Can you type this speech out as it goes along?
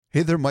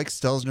Hey there, Mike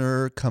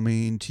Stelzner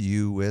coming to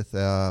you with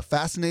a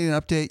fascinating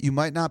update you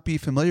might not be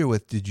familiar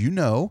with. Did you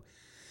know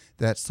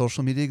that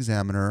Social Media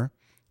Examiner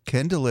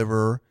can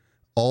deliver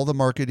all the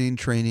marketing,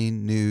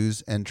 training,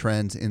 news, and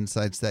trends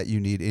insights that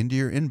you need into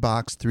your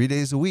inbox 3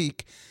 days a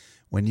week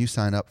when you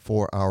sign up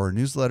for our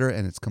newsletter,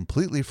 and it's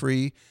completely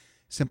free.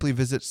 Simply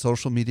visit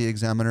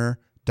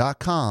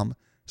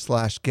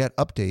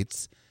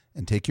socialmediaexaminer.com/get-updates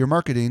and take your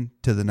marketing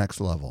to the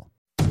next level.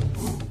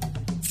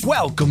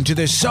 Welcome to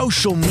the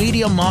Social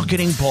Media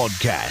Marketing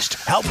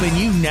Podcast, helping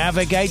you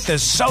navigate the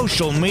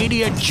social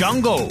media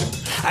jungle.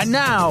 And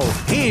now,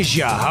 here's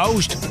your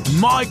host,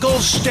 Michael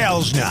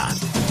Stelzner.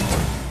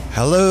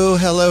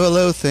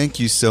 Hello. Thank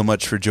you so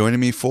much for joining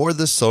me for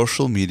the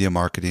Social Media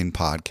Marketing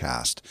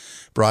Podcast,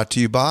 brought to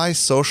you by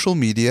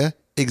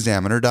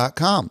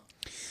socialmediaexaminer.com.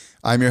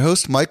 I'm your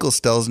host, Michael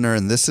Stelzner,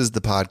 and this is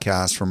the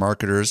podcast for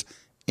marketers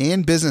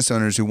and business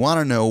owners who want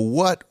to know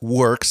what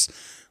works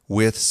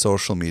with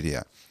social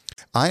media.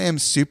 I am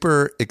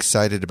super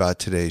excited about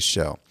today's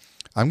show.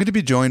 I'm going to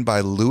be joined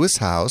by Lewis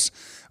Howes,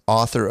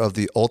 author of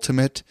the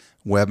Ultimate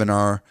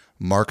Webinar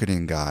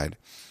Marketing Guide.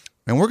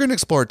 And we're going to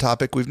explore a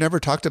topic we've never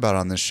talked about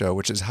on this show,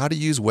 which is how to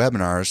use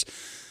webinars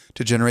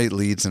to generate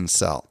leads and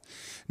sell.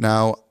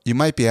 Now, you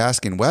might be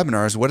asking,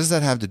 webinars, what does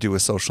that have to do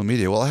with social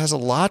media? Well, it has a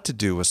lot to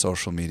do with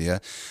social media,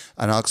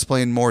 and I'll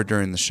explain more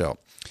during the show.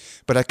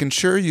 But I can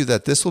assure you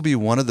that this will be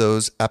one of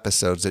those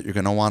episodes that you're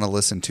going to want to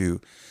listen to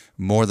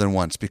more than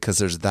once because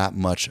there's that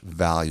much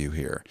value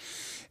here.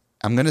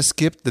 I'm going to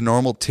skip the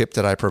normal tip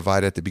that I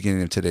provide at the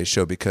beginning of today's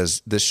show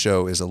because this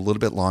show is a little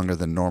bit longer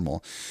than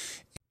normal.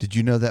 Did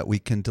you know that we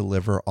can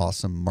deliver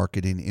awesome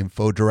marketing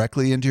info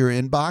directly into your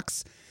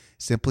inbox?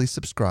 Simply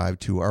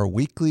subscribe to our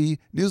weekly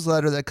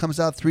newsletter that comes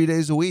out 3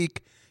 days a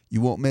week.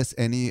 You won't miss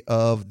any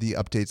of the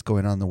updates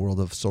going on in the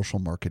world of social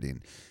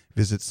marketing.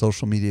 Visit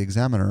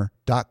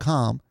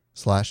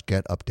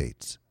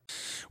socialmediaexaminer.com/get-updates.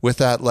 With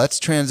that, let's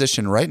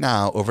transition right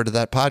now over to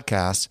that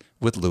podcast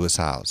with Lewis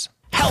Howes.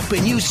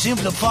 Helping you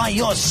simplify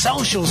your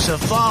social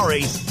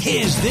safari,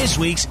 here's this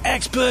week's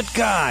expert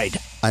guide.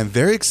 I'm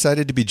very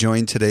excited to be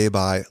joined today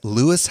by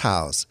Lewis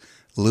Howes.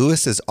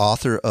 Lewis is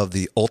author of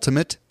the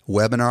Ultimate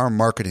Webinar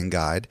Marketing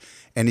Guide,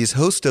 and he's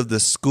host of the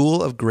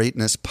School of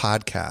Greatness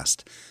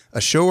podcast,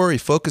 a show where he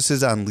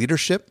focuses on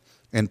leadership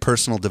and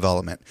personal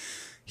development.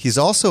 He's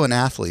also an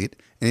athlete,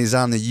 and he's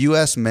on the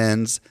U.S.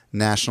 men's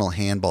national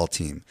handball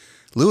team.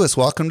 Lewis,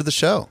 welcome to the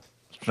show.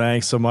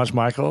 Thanks so much,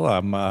 Michael.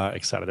 I'm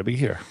excited to be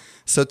here.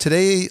 So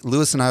today,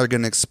 Lewis and I are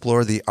going to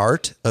explore the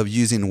art of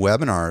using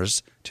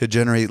webinars to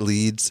generate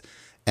leads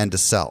and to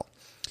sell.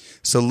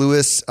 So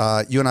Lewis,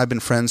 you and I have been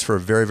friends for a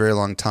very, very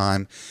long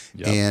time,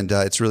 and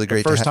it's really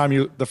great. The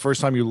first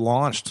time you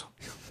launched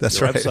that's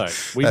your right.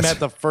 website, we met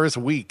the first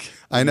week.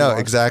 I know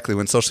exactly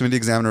when Social Media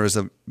Examiner was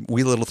a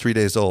wee little 3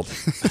 days old.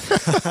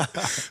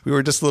 We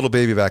were just a little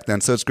baby back then,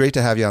 so it's great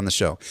to have you on the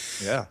show.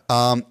 Yeah.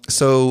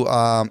 So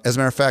as a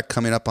matter of fact,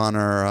 coming up on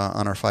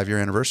our 5-year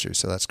anniversary,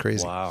 so that's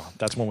crazy. Wow,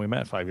 that's when we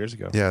met 5 years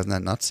ago. Yeah, isn't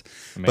that nuts?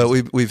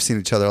 Amazing. But we've seen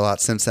each other a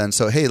lot since then.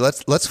 So hey,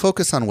 let's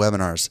focus on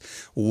webinars.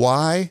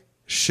 Why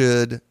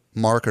should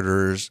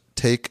marketers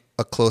take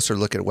a closer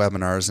look at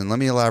webinars? And let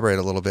me elaborate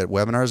a little bit.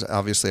 Webinars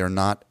obviously are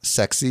not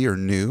sexy or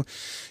new.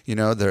 You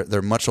know,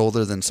 they're much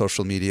older than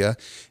social media.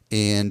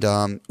 And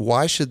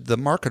why should the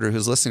marketer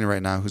who's listening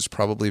right now, who's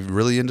probably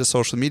really into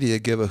social media,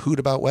 give a hoot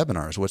about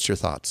webinars? What's your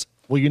thoughts?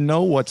 Well, you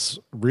know what's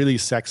really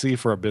sexy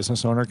for a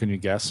business owner? Can you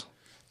guess?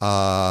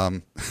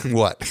 What?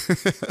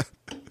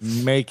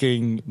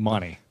 Making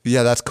money.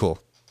 Yeah, that's cool.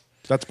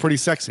 That's pretty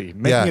sexy.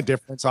 Making a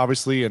difference,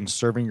 obviously, in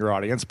serving your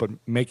audience, but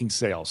making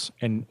sales.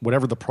 And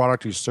whatever the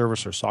product or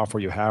service or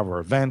software you have or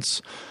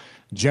events,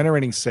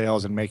 generating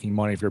sales and making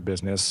money for your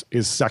business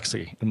is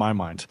sexy in my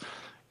mind.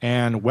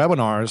 And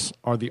webinars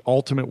are the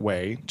ultimate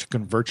way to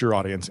convert your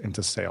audience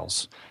into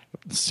sales.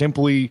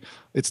 Simply,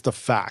 it's the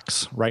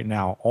facts right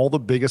now. All the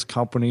biggest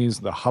companies,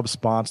 the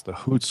HubSpots, the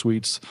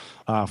Hootsuites,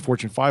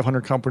 Fortune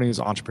 500 companies,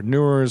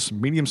 entrepreneurs,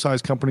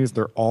 medium-sized companies,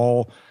 they're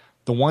all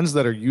the ones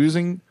that are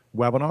using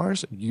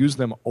webinars, use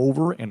them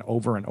over and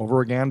over and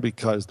over again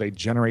because they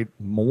generate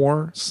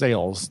more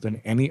sales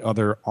than any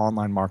other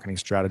online marketing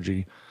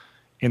strategy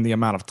in the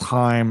amount of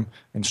time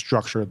and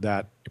structure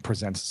that it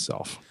presents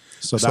itself.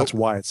 So that's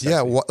why it's sexy.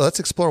 Yeah, let's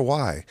explore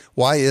why.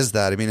 Why is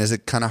that? I mean, is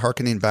it kind of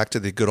hearkening back to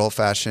the good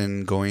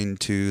old-fashioned going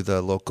to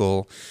the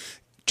local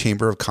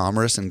Chamber of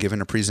Commerce and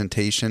giving a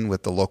presentation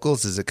with the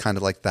locals? Is it kind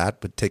of like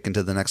that, but taken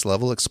to the next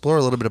level? Explore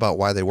a little bit about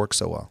why they work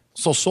so well.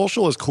 So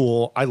social is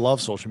cool. I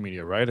love social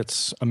media, right?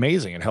 It's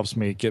amazing. It helps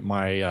me get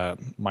my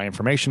my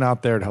information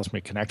out there. It helps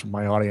me connect with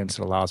my audience.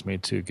 It allows me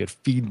to get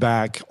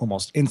feedback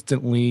almost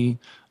instantly.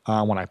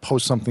 When I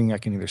post something, I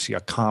can either see a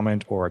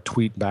comment or a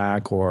tweet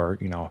back or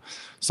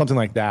something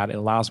like that. It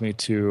allows me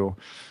to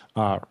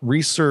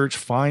research,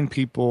 find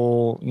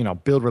people,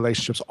 build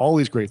relationships, all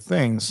these great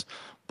things.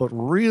 But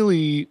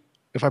really,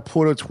 if I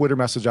put a Twitter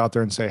message out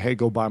there and say, hey,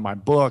 go buy my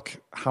book,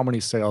 how many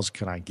sales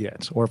can I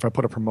get? Or if I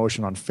put a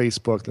promotion on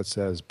Facebook that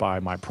says buy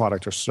my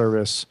product or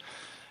service,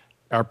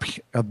 are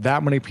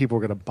that many people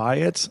going to buy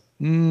it?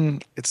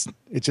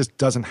 It just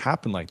doesn't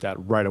happen like that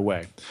right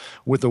away.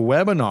 With a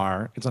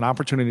webinar, it's an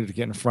opportunity to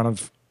get in front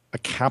of a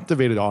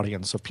captivated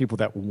audience of people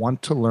that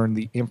want to learn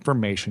the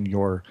information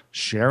you're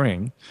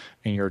sharing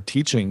and you're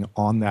teaching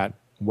on that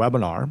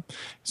webinar.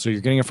 So you're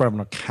getting in front of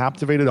a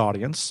captivated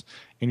audience,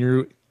 and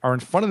you are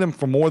in front of them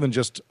for more than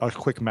just a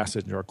quick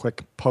message or a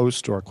quick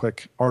post or a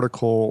quick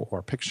article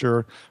or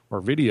picture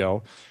or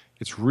video.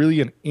 It's really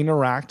an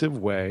interactive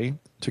way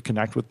to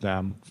connect with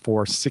them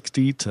for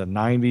 60 to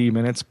 90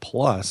 minutes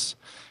plus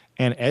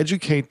and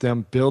educate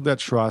them, build that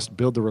trust,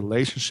 build the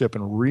relationship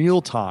in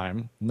real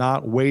time,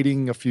 not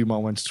waiting a few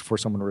moments for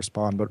someone to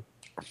respond, but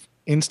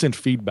instant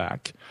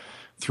feedback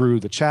through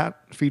the chat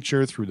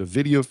feature, through the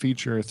video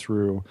feature,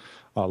 through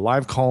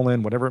live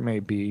call-in, whatever it may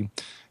be.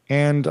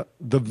 And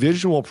the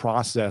visual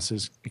process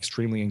is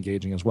extremely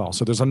engaging as well.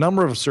 So there's a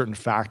number of certain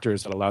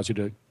factors that allows you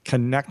to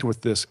connect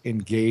with this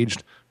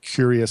engaged,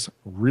 curious,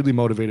 really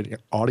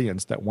motivated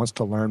audience that wants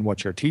to learn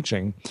what you're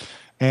teaching.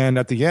 And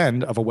at the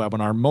end of a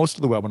webinar, most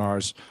of the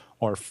webinars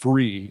are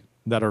free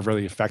that are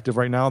really effective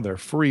right now. They're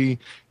free.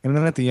 And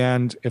then at the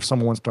end, if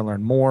someone wants to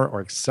learn more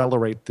or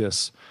accelerate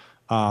this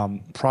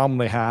problem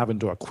they have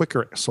into a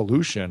quicker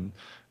solution,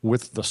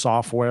 with the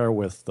software,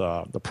 with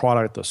the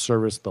product, the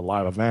service, the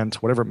live event,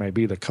 whatever it may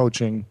be, the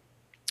coaching,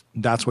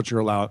 that's what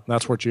you're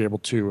able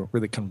to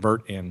really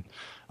convert in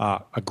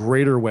a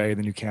greater way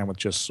than you can with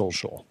just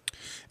social.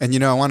 And,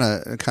 I want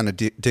to kind of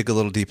dig a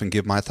little deep and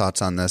give my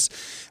thoughts on this.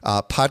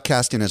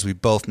 Podcasting, as we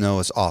both know,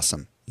 is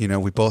awesome.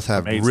 We both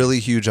have Amazing. Really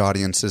huge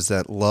audiences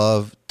that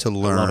love to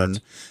learn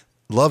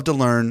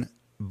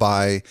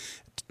by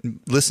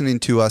listening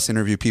to us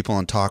interview people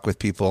and talk with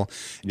people.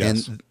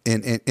 Yes.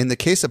 And in the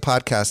case of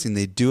podcasting,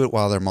 they do it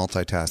while they're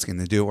multitasking.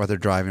 They do it while they're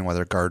driving, while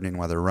they're gardening,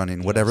 while they're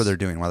running, whatever they're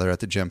doing, while they're at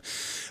the gym.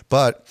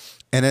 But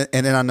and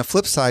then on the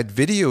flip side,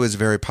 video is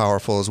very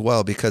powerful as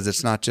well, because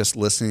it's not just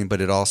listening, but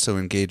it also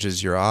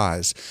engages your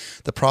eyes.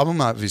 The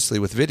problem, obviously,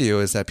 with video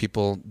is that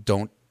people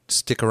don't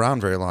stick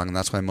around very long, and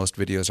that's why most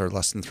videos are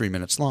less than 3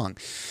 minutes long.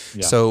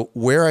 Yeah. So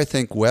where I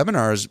think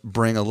webinars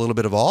bring a little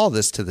bit of all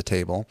this to the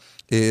table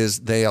is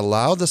they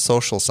allow the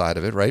social side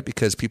of it, right?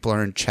 Because people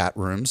are in chat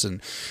rooms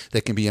and they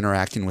can be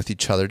interacting with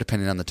each other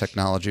depending on the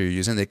technology you're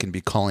using. They can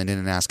be calling in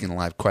and asking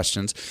live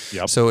questions.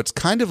 Yep. So it's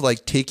kind of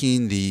like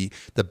taking the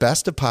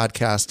best of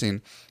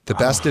podcasting, the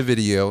best of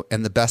video,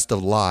 and the best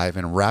of live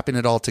and wrapping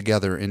it all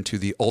together into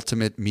the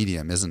ultimate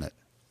medium, isn't it?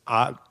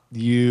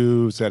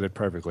 You said it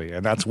perfectly.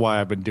 And that's why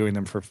I've been doing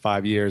them for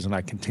 5 years. And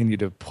I continue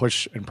to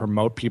push and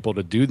promote people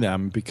to do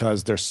them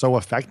because they're so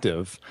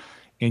effective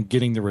in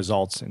getting the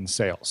results in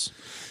sales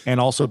and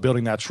also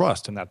building that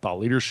trust and that thought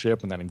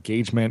leadership and that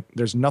engagement.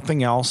 There's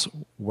nothing else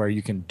where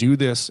you can do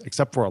this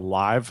except for a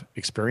live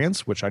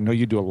experience, which I know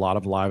you do a lot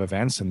of live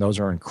events, and those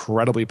are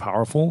incredibly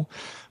powerful,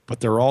 but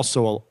they're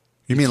also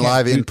You mean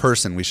live in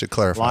person? We should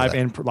clarify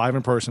live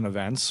in person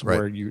events, right,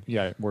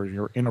 where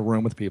you're in a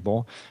room with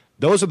people.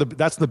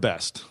 That's the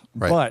best.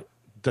 Right. But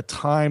the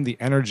time, the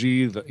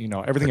energy,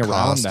 everything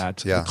around that,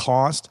 the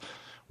cost,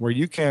 where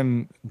you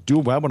can do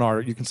a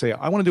webinar, you can say,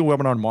 I want to do a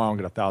webinar tomorrow and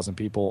get 1,000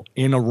 people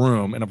in a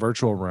room, in a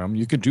virtual room.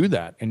 You could do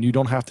that, and you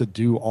don't have to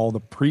do all the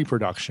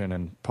pre-production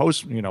and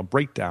post,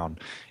 breakdown.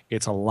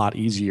 It's a lot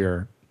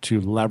easier to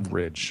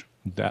leverage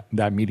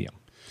that medium.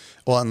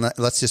 Well, and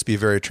let's just be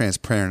very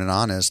transparent and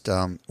honest.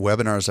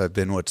 Webinars have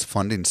been what's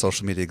funding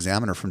Social Media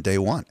Examiner from day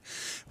one.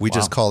 We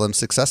just call them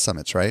success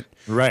summits, right?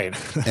 Right.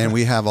 And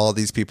we have all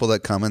these people that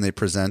come and they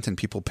present, and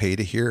people pay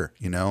to hear,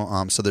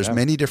 So there's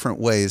many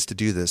different ways to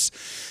do this.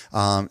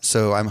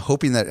 So I'm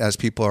hoping that as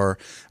people are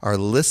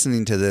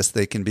listening to this,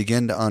 they can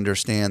begin to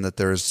understand that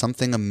there is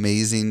something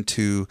amazing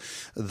to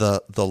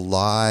the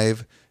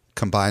live,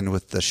 combined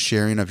with the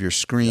sharing of your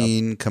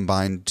screen,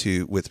 combined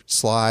with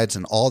slides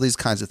and all these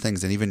kinds of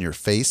things, and even your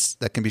face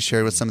that can be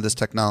shared with some of this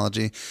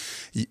technology.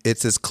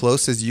 It's as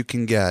close as you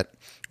can get,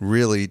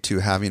 really, to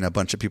having a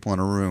bunch of people in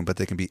a room, but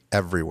they can be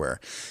everywhere.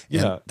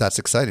 Yeah. And that's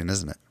exciting,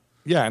 isn't it?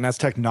 Yeah, and as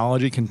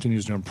technology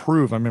continues to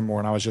improve, I remember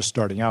when I was just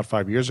starting out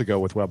 5 years ago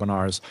with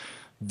webinars,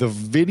 the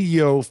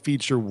video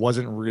feature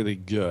wasn't really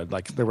good.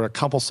 Like, there were a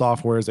couple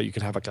softwares that you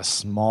could have like a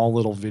small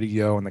little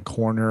video in the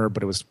corner,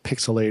 but it was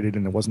pixelated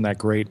and it wasn't that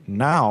great.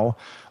 Now,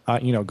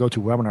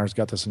 GoToWebinar's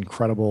got this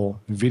incredible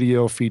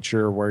video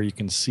feature where you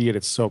can see it.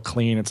 It's so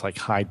clean. It's like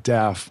high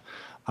def,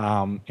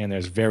 and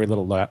there's very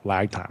little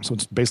lag time. So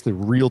it's basically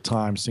real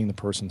time seeing the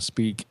person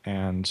speak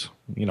and,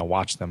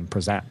 watch them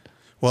present.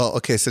 Well,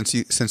 okay, since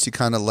you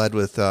kind of led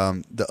with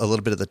a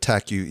little bit of the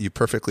tech, you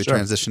perfectly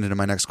transitioned into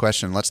my next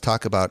question. Let's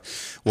talk about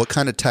what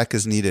kind of tech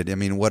is needed. I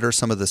mean, what are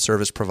some of the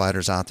service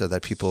providers out there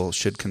that people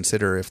should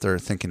consider if they're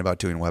thinking about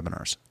doing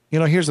webinars?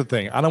 Here's the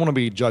thing. I don't want to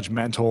be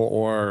judgmental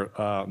or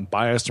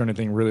biased or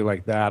anything really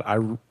like that.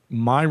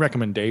 My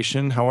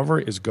recommendation, however,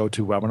 is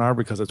GoToWebinar,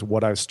 because it's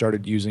what I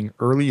started using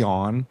early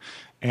on,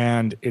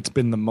 and it's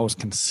been the most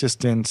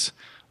consistent.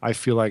 I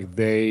feel like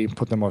they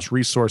put the most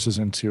resources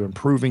into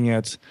improving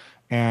it.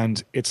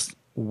 And it's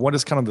what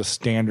is kind of the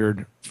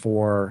standard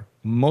for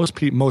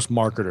most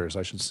marketers,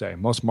 I should say.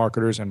 Most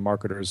marketers and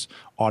marketers'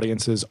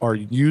 audiences are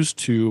used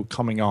to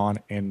coming on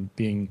and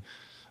being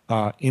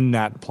in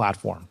that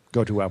platform,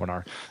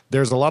 GoToWebinar.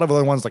 There's a lot of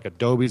other ones, like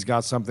Adobe's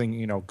got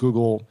something,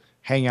 Google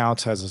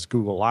Hangouts has this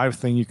Google Live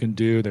thing you can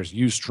do. There's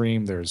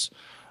Ustream, there's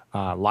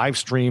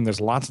Livestream,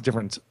 there's lots of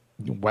different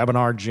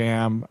Webinar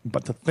Jam.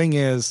 But the thing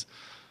is,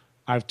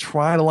 I've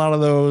tried a lot of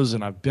those,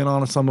 and I've been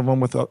on some of them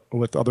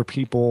with other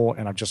people,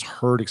 and I've just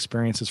heard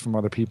experiences from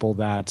other people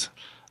that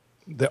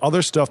the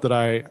other stuff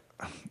that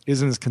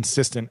isn't as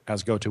consistent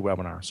as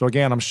GoToWebinar. So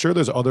again, I'm sure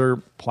there's other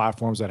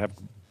platforms that have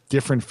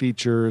different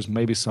features,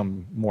 maybe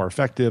some more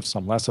effective,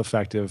 some less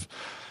effective.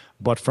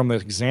 But from the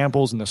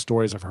examples and the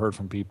stories I've heard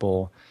from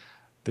people,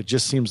 that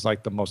just seems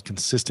like the most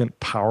consistent,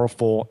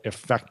 powerful,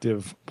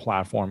 effective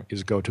platform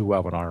is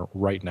GoToWebinar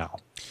right now.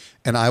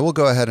 And I will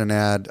go ahead and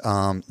add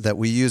that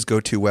we use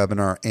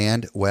GoToWebinar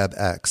and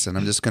WebEx. And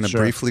I'm just going to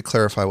briefly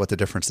clarify what the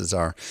differences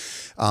are.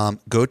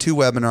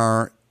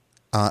 GoToWebinar,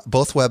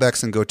 both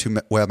WebEx and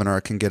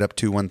GoToWebinar can get up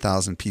to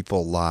 1,000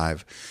 people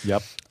live.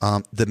 Yep.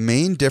 The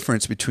main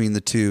difference between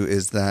the two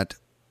is that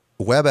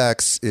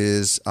WebEx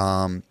is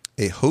a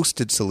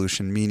hosted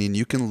solution, meaning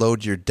you can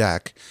load your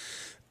deck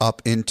up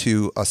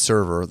into a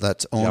server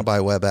that's owned by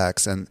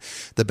WebEx. And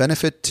the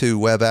benefit to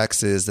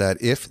WebEx is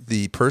that if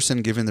the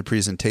person giving the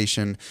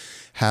presentation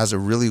has a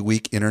really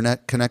weak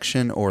internet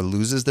connection or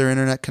loses their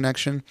internet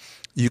connection,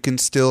 you can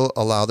still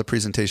allow the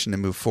presentation to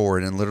move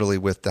forward. And literally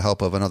with the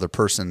help of another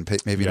person,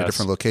 maybe in a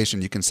different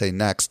location, you can say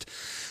next,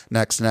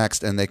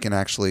 and they can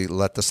actually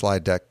let the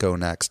slide deck go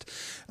next.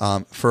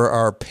 For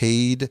our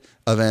paid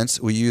events,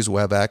 we use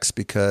WebEx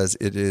because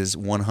it is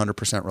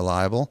 100%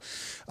 reliable.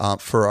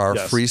 For our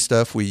free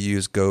stuff, we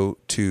use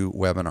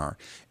GoToWebinar.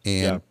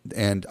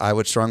 And I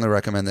would strongly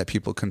recommend that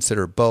people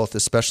consider both,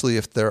 especially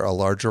if they're a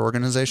larger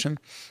organization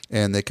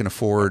and they can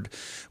afford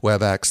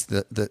WebEx.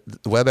 The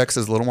WebEx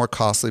is a little more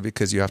costly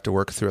because you have to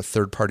work through a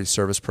third-party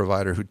service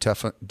provider who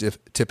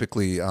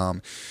typically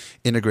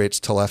integrates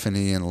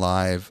telephony and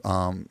live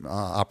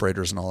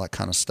operators and all that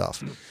kind of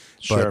stuff.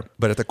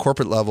 But at the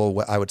corporate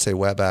level, I would say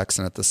WebEx,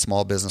 and at the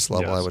small business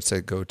level, I would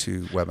say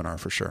GoToWebinar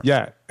for sure.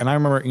 Yeah, and I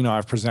remember,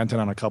 I've presented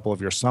on a couple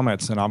of your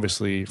summits, and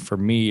obviously for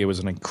me, it was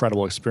an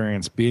incredible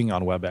experience being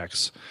on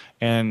WebEx.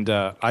 And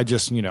I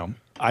just,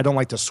 I don't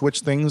like to switch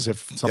things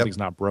if something's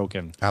not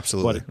broken.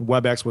 Absolutely.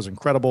 But WebEx was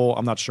incredible.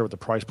 I'm not sure what the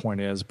price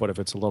point is, but if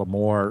it's a little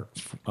more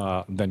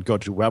than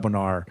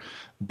GoToWebinar,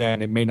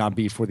 then it may not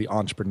be for the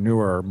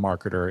entrepreneur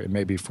marketer. It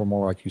may be for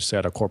more, like you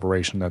said, a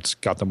corporation that's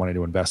got the money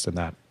to invest in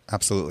that.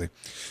 Absolutely.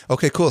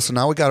 Okay, cool. So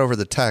now we got over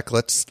the tech.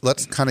 Let's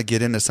kind of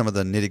get into some of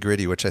the nitty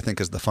gritty, which I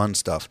think is the fun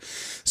stuff.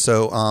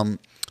 So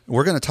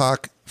we're going to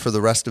talk for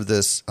the rest of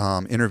this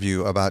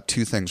interview about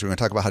two things. We're going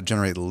to talk about how to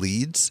generate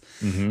leads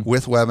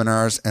with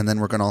webinars, and then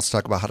we're going to also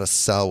talk about how to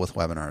sell with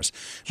webinars.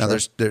 Now,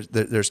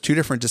 there's two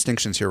different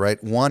distinctions here,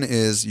 right? One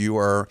is you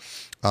are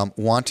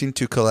wanting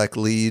to collect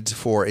leads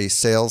for a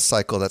sales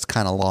cycle that's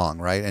kind of long,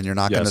 right? And you're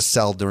not going to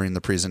sell during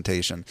the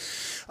presentation.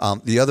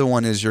 The other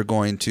one is you're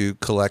going to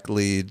collect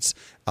leads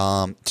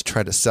to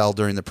try to sell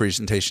during the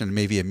presentation,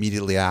 maybe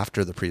immediately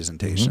after the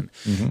presentation.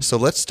 So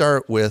let's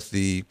start with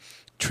the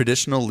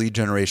traditional lead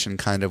generation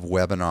kind of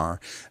webinar,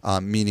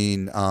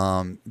 meaning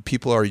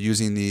people are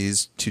using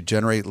these to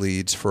generate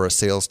leads for a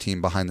sales team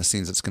behind the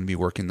scenes that's going to be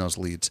working those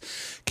leads.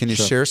 Can you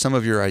share some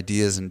of your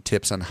ideas and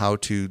tips on how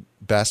to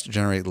best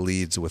generate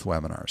leads with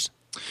webinars?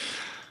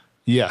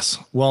 Yes.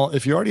 Well,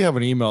 if you already have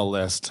an email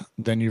list,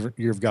 then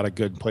you've got a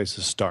good place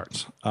to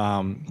start,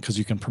 because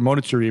you can promote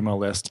it to your email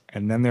list,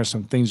 and then there's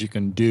some things you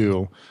can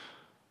do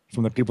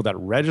from the people that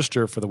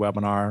register for the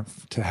webinar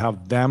to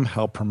have them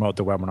help promote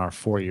the webinar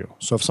for you.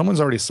 So if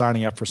someone's already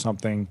signing up for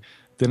something,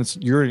 then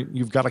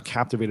you've got a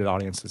captivated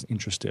audience that's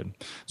interested.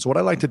 So what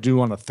I like to do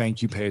on the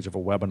thank you page of a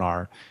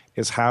webinar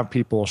is have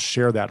people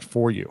share that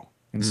for you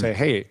and say,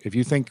 hey, if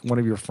you think one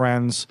of your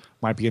friends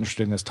might be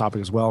interested in this topic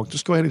as well,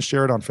 just go ahead and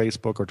share it on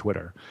Facebook or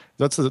Twitter.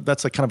 That's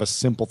a kind of a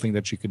simple thing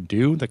that you can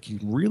do that can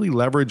really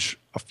leverage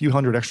a few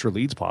hundred extra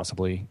leads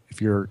possibly. If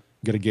you're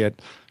going to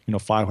get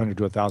 500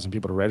 to 1,000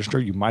 people to register,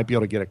 you might be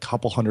able to get a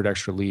couple hundred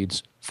extra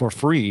leads for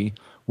free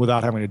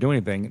without having to do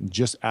anything,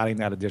 just adding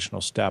that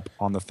additional step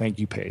on the thank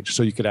you page.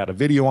 So you could add a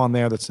video on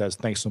there that says,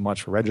 thanks so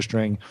much for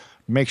registering.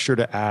 Make sure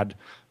to add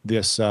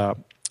this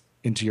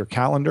into your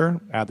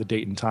calendar, add the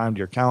date and time to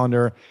your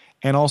calendar.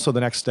 And also the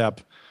next step,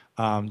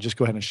 just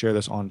go ahead and share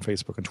this on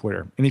Facebook and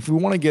Twitter. And if you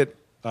want to get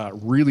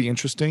really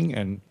interesting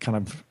and kind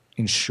of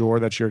ensure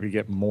that you're going to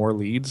get more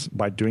leads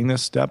by doing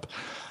this step,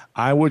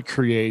 I would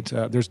create,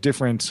 there's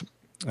different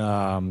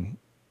plugins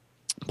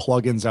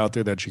out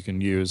there that you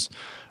can use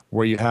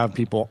where you have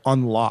people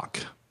unlock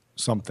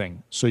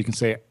something. So you can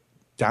say,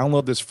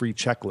 download this free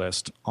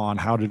checklist on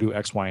how to do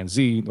X, Y, and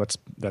Z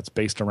that's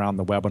based around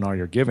the webinar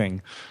you're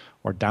giving,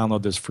 or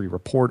download this free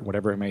report,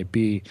 whatever it may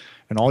be.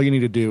 And all you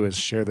need to do is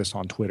share this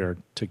on Twitter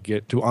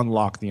to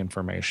unlock the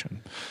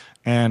information.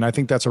 And I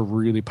think that's a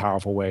really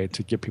powerful way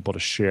to get people to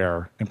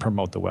share and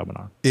promote the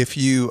webinar. If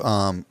you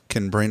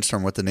can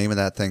brainstorm what the name of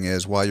that thing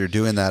is while you're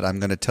doing that, I'm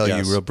going to tell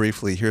you real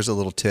briefly. Here's a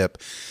little tip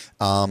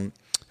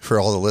for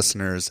all the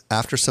listeners.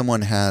 After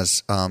someone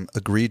has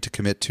agreed to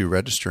commit to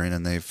registering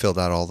and they've filled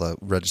out all the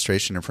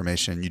registration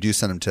information, you do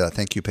send them to a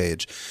thank you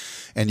page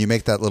and you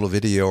make that little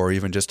video or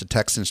even just a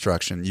text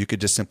instruction. You could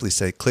just simply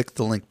say, click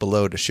the link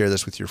below to share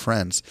this with your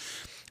friends.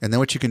 And then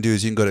what you can do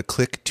is you can go to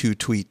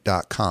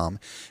click2tweet.com,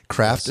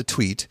 craft a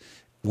tweet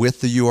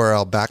with the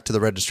URL back to the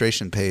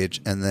registration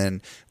page, and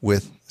then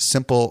with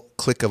simple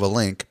click of a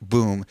link,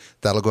 boom,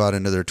 that'll go out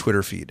into their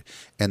Twitter feed.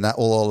 And that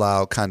will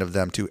allow kind of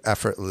them to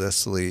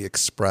effortlessly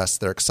express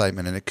their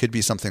excitement. And it could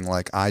be something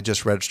like, I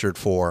just registered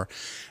for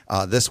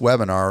this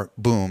webinar,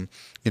 boom,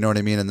 you know what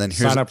I mean? And then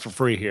sign up for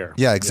free here.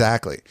 Yeah,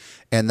 exactly.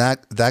 And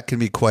that can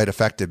be quite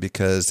effective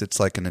because it's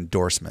like an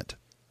endorsement.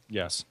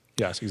 Yes,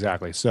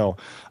 exactly. So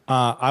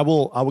I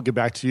will get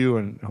back to you,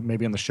 and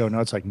maybe in the show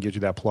notes I can get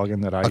you that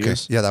plugin that I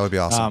use. Yeah, that would be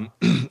awesome.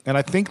 And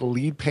I think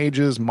Lead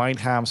Pages might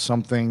have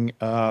something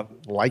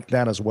like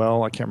that as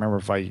well. I can't remember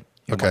if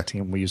my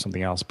team we use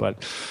something else,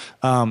 but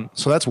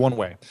so that's one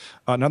way.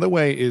 Another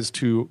way is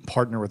to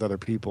partner with other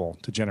people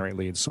to generate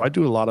leads. So I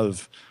do a lot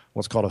of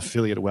what's called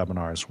affiliate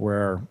webinars,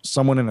 where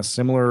someone in a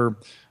similar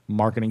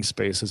marketing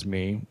space as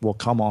me will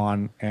come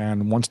on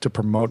and wants to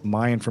promote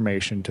my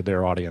information to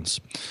their audience.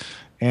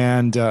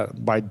 And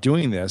by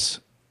doing this,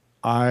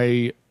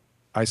 I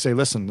say,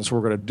 listen, this is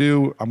what we're going to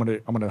do. I'm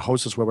going to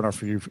host this webinar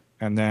for you,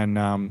 and then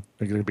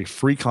there's going to be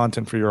free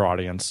content for your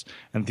audience.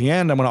 And at the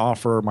end, I'm going to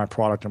offer my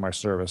product or my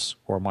service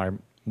or my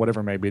whatever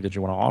it may be that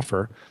you want to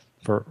offer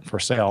for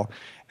sale.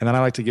 And then I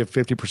like to give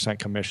 50%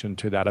 commission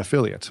to that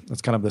affiliate.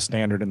 That's kind of the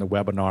standard in the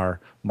webinar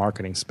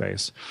marketing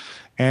space.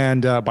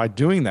 And by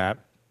doing that,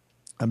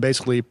 I'm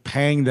basically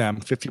paying them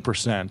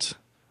 50%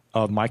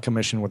 of my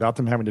commission without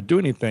them having to do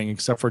anything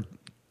except for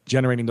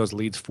generating those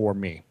leads for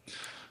me.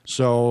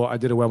 So I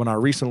did a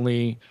webinar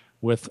recently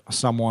with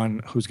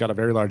someone who's got a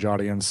very large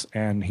audience,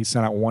 and he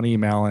sent out one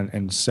email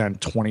and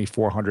sent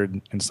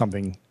 2,400 and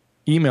something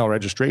email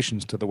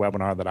registrations to the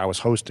webinar that I was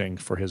hosting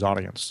for his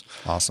audience.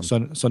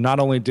 Awesome. So not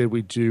only did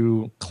we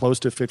do close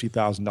to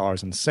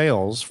 $50,000 in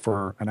sales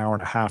for an hour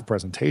and a half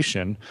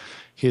presentation,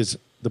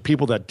 the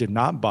people that did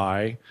not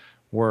buy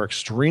were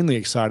extremely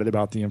excited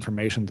about the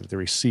information that they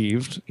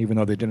received, even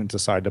though they didn't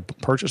decide to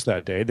purchase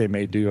that day. They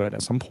may do it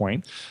at some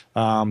point.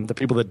 The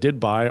people that did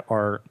buy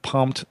are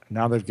pumped.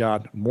 Now they've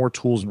got more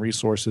tools and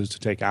resources to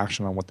take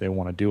action on what they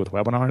want to do with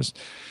webinars.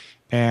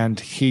 And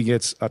he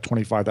gets a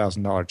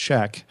 $25,000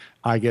 check.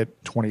 I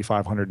get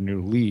 2,500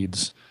 new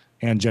leads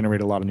and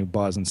generate a lot of new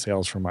buzz and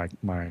sales for my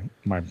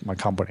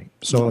company.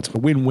 So it's a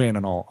win-win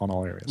on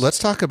all areas. Let's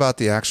talk about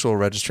the actual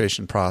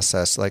registration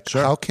process.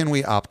 How can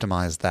we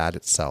optimize that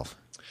itself?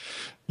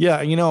 Yeah,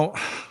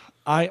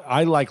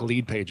 I like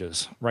Lead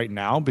Pages right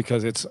now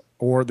because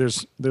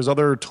there's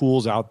other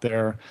tools out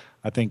there.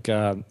 I think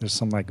there's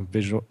some like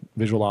visual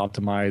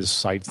optimized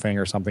site thing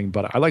or something,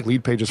 but I like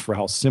Lead Pages for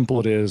how simple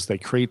it is. They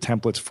create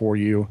templates for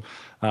you.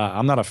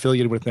 I'm not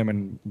affiliated with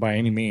them by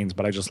any means,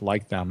 but I just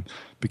like them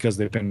because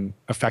they've been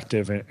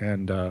effective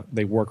and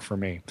they work for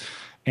me.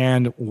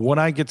 And what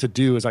I get to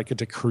do is I get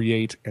to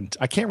create, and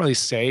I can't really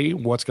say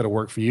what's going to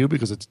work for you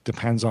because it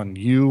depends on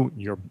you,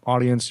 your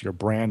audience, your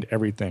brand,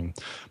 everything.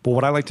 But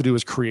what I like to do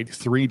is create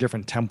 3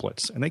 different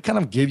templates, and they kind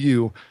of give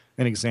you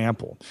an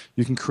example.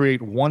 You can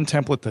create one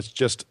template that's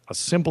just a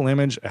simple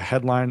image, a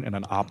headline, and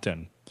an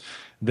opt-in.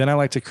 Then I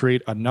like to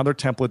create another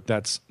template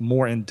that's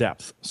more in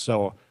depth.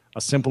 So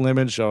a simple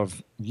image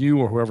of you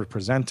or whoever's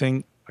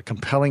presenting, a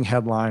compelling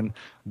headline,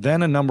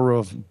 then a number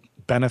of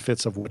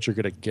benefits of what you're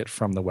going to get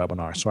from the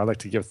webinar. So I like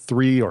to give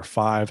 3 or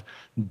 5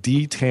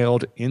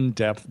 detailed,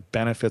 in-depth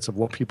benefits of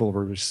what people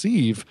will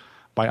receive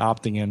by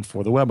opting in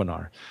for the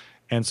webinar.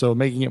 And so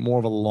making it more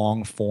of a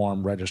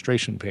long-form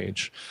registration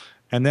page.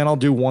 And then I'll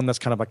do one that's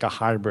kind of like a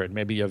hybrid,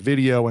 maybe a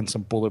video and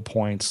some bullet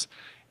points.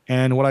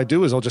 And what I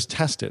do is I'll just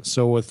test it.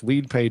 So with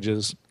Lead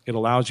Pages, it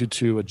allows you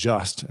to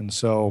adjust. And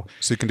so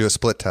you can do a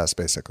split test,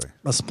 basically.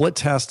 A split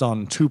test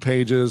on 2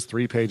 pages,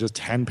 3 pages,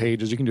 10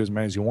 pages. You can do as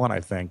many as you want,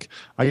 I think.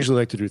 I usually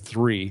like to do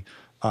 3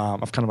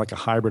 of kind of like a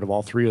hybrid of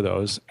all 3 of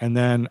those. And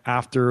then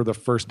after the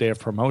first day of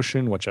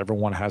promotion, whichever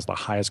one has the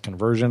highest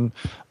conversion,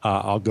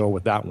 I'll go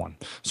with that one.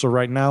 So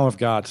right now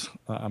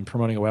I'm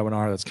promoting a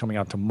webinar that's coming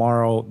out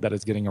tomorrow that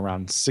is getting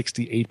around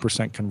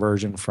 68%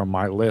 conversion from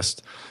my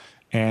list.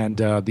 And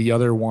the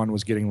other one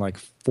was getting like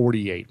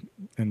 48.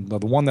 And the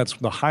one that's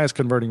the highest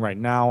converting right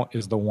now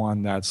is the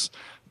one that's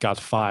got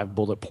 5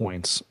 bullet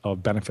points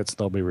of benefits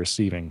they'll be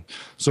receiving.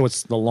 So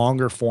it's the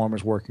longer form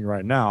is working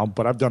right now.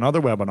 But I've done other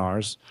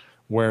webinars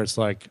where it's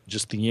like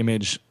just the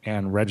image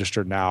and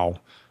register now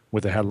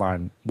with a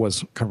headline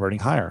was converting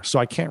higher. So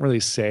I can't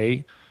really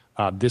say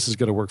this is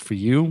going to work for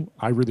you.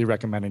 I really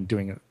recommend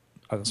doing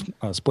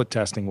a split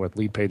testing with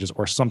Lead Pages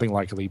or something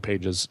like Lead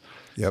Pages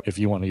if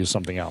you want to use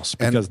something else,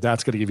 because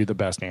that's going to give you the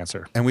best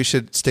answer. And we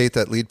should state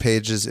that Lead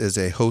Pages is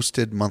a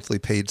hosted monthly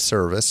paid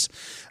service.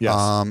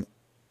 Yes.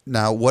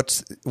 Now,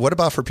 what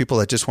about for people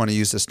that just want to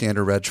use the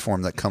standard reg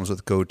form that comes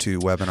with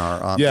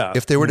GoToWebinar?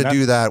 If they were to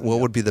do that, what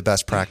would be the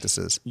best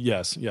practices?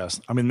 Yes.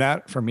 I mean,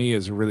 that for me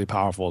is really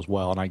powerful as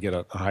well. And I get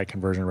a high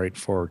conversion rate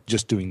for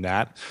just doing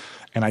that.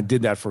 And I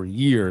did that for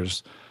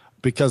years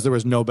because there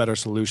was no better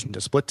solution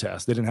to split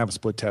test. They didn't have a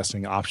split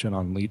testing option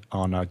on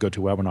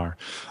GoToWebinar.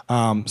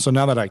 So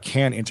now that I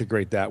can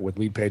integrate that with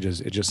lead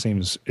pages,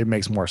 it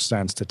makes more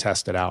sense to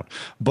test it out.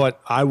 But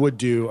I would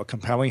do a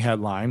compelling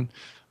headline,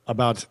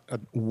 about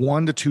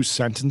 1 to 2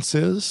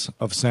 sentences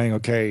of saying,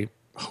 okay,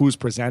 who's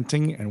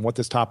presenting and what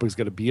this topic is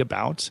going to be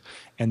about,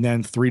 and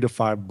then 3 to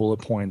 5 bullet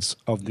points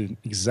of the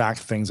exact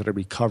things that are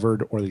be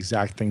covered or the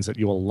exact things that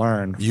you will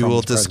learn. You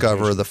will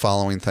discover the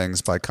following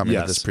things by coming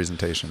to this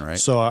presentation, right?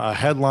 So a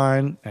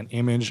headline, an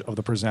image of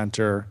the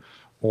presenter,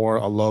 or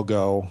a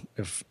logo,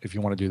 if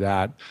you want to do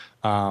that.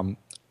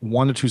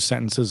 1 to 2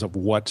 sentences of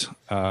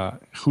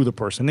who the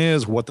person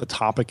is, what the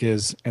topic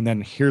is, and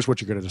then here's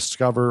what you're going to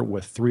discover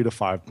with 3 to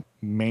 5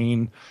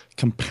 main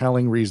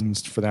compelling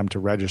reasons for them to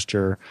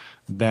register,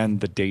 then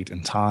the date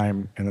and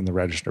time, and then the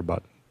register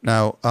button.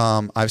 Now,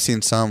 I've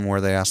seen some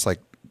where they ask like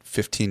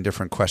 15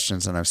 different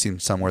questions, and I've seen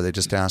some where they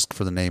just ask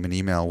for the name and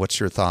email. What's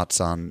your thoughts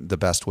on the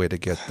best way to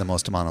get the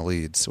most amount of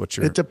leads?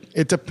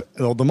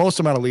 The most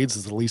amount of leads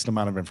is the least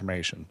amount of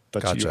information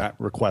that you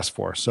request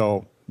for.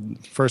 So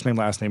first name,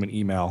 last name, and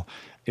email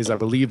is, I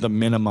believe, the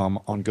minimum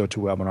on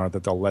GoToWebinar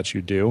that they'll let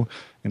you do.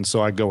 And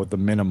so I go with the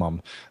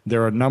minimum.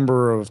 There are a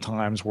number of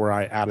times where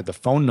I added the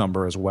phone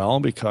number as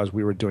well because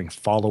we were doing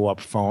follow-up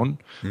phone.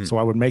 So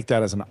I would make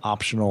that as an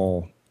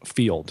optional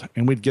field.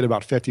 And we'd get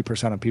about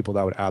 50% of people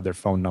that would add their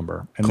phone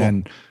number. And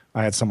then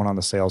I had someone on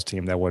the sales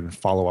team that would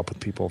follow up with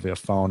people via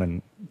phone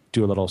and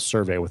do a little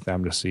survey with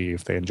them to see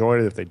if they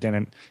enjoyed it, if they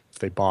didn't, if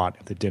they bought,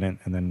 if they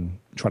didn't, and then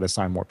try to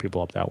sign more people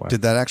up that way.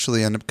 Did that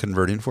actually end up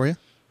converting for you?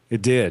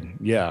 It did,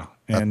 yeah.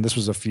 And this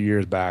was a few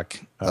years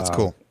back. That's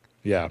cool.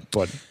 Yeah,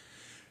 but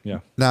yeah.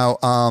 Now,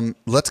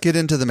 let's get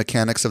into the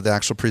mechanics of the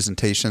actual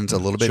presentations a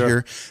little bit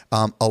here.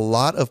 A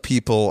lot of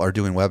people are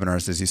doing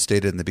webinars, as you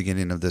stated in the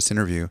beginning of this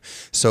interview.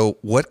 So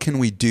what can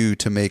we do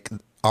to make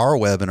our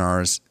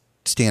webinars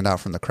stand out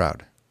from the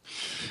crowd?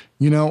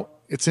 You know,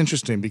 it's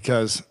interesting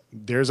because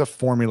there's a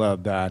formula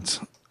that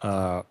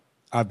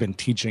I've been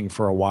teaching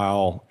for a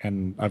while,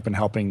 and I've been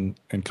helping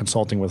and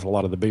consulting with a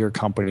lot of the bigger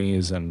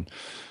companies, and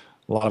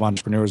a lot of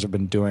entrepreneurs have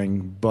been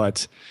doing,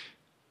 but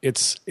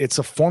it's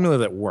a formula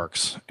that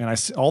works. And I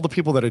see all the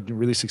people that are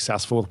really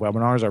successful with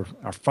webinars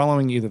are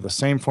following either the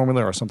same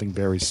formula or something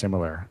very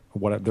similar,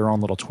 their own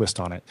little twist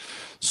on it.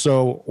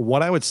 So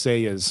what I would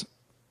say is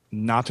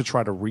not to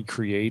try to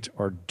recreate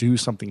or do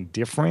something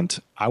different.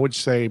 I would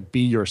say be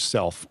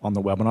yourself on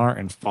the webinar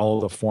and follow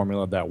the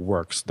formula that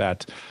works,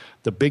 that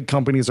the big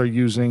companies are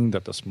using,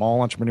 that the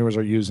small entrepreneurs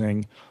are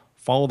using.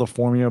 Follow the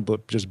formula,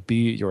 but just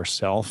be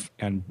yourself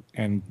and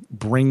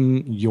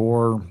bring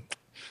your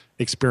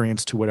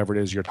experience to whatever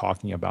it is you're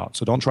talking about.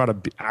 So don't try to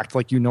act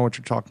like you know what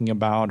you're talking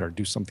about or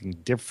do something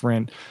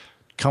different.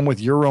 Come with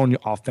your own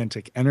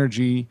authentic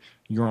energy,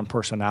 your own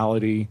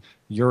personality,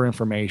 your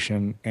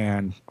information,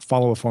 and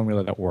follow a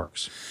formula that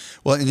works.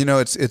 Well, and you know,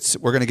 it's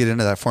we're going to get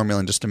into that formula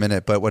in just a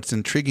minute, but what's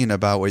intriguing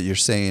about what you're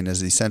saying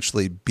is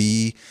essentially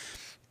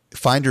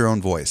find your own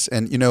voice.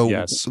 And, you know,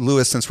 yes.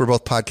 Lewis, since we're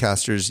both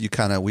podcasters,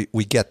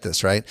 we get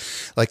this, right?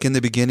 Like in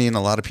the beginning,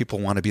 a lot of people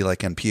want to be like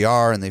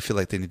NPR and they feel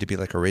like they need to be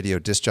like a radio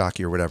disc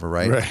jockey or whatever,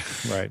 right?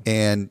 Right.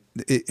 And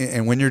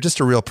when you're just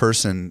a real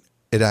person,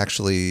 it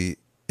actually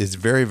is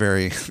very,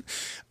 very,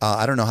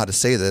 I don't know how to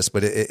say this,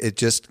 but it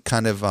just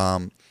kind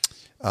of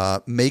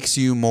makes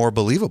you more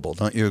believable.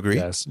 Don't you agree?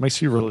 Yes. Makes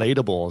you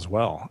relatable as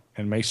well,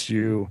 and makes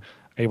you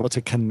able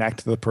to connect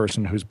to the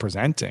person who's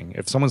presenting.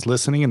 If someone's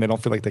listening and they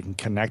don't feel like they can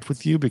connect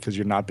with you because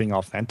you're not being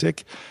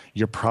authentic,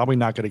 you're probably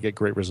not going to get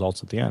great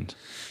results at the end.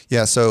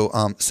 Yeah.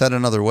 So said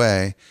another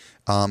way,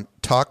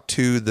 talk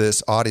to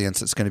this audience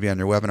that's going to be on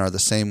your webinar the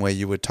same way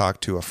you would talk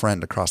to a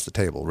friend across the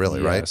table,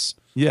 really, right?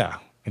 Yeah.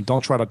 And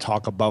don't try to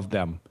talk above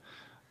them.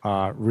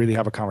 Really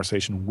have a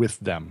conversation with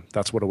them.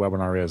 That's what a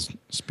webinar is,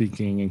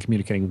 speaking and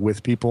communicating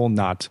with people,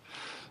 not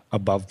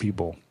above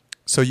people.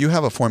 So you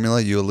have a formula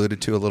you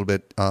alluded to a little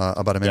bit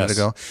about a minute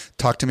ago.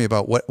 Talk to me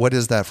about what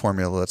is that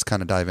formula? Let's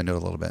kind of dive into it a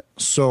little bit.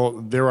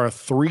 So there are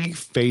 3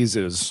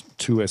 phases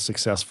to a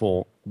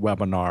successful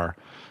webinar.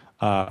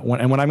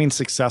 When I mean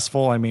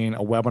successful, I mean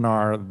a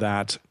webinar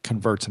that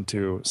converts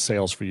into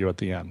sales for you at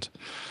the end.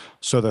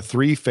 So the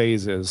 3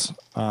 phases,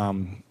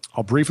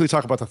 I'll briefly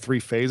talk about the 3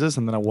 phases,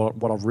 and then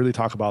what I'll really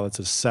talk about is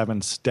the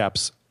 7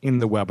 steps in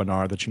the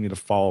webinar that you need to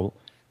follow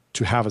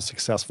to have a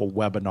successful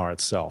webinar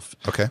itself.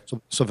 Okay.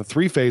 So the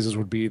 3 phases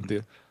would be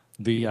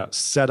the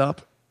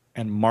setup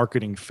and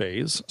marketing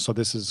phase. So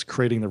this is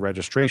creating the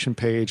registration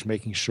page,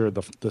 making sure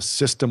the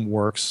system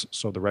works.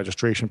 So the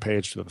registration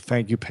page to the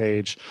thank you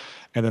page,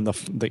 and then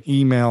the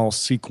email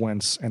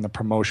sequence and the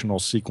promotional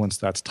sequence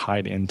that's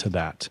tied into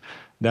that.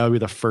 That would be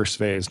the first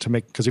phase to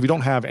make, because if you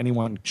don't have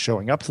anyone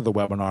showing up to the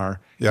webinar,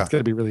 it's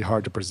going to be really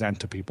hard to present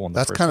to people in the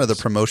That's first kind of phase.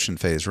 the promotion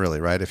phase, really,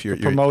 right? If you're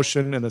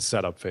promotion and the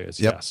setup phase.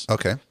 Yep. Yes.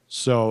 Okay.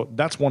 So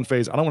that's one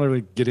phase. I don't want to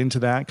really get into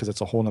that because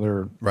it's a whole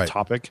other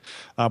topic.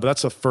 But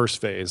that's the first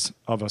phase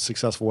of a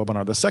successful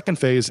webinar. The second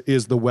phase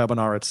is the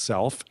webinar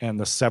itself and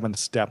the 7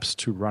 steps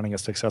to running a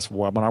successful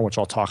webinar, which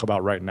I'll talk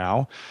about right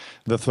now.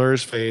 The third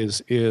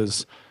phase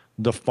is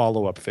the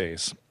follow-up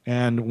phase.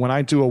 And when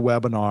I do a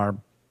webinar,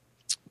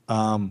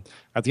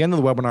 at the end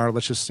of the webinar,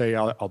 let's just say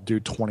I'll do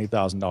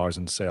 $20,000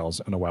 in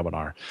sales in a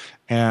webinar.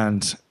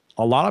 And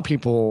a lot of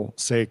people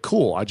say,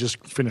 cool, I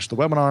just finished the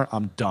webinar,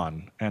 I'm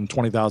done. And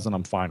 20,000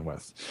 I'm fine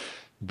with.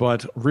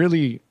 But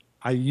really,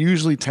 I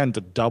usually tend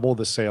to double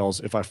the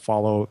sales if I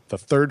follow the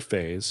third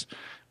phase,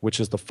 which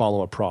is the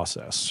follow-up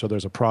process. So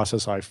there's a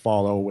process I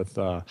follow with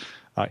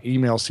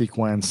email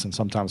sequence and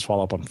sometimes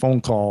follow up on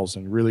phone calls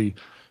and really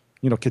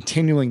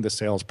continuing the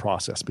sales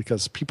process,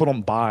 because people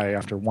don't buy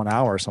after 1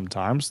 hour.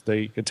 Sometimes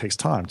it takes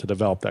time to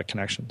develop that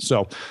connection.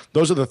 So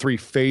those are the 3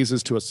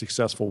 phases to a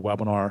successful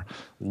webinar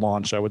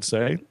launch, I would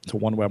say, to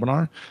one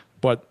webinar.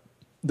 But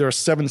there are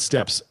 7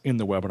 steps in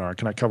the webinar.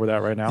 Can I cover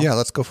that right now? Yeah,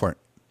 let's go for it.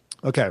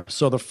 Okay.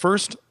 So the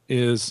first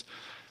is,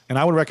 and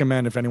I would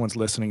recommend if anyone's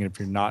listening, if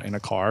you're not in a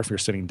car, if you're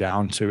sitting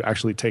down, to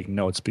actually take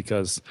notes,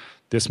 because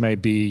this may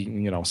be,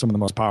 some of the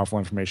most powerful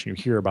information you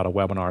hear about a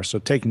webinar. So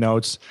take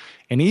notes,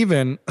 and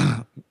even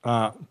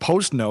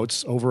post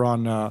notes over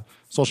on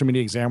Social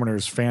Media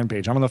Examiner's fan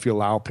page. I don't know if you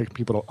allow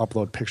people to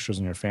upload pictures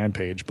on your fan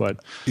page, but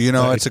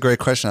it's a great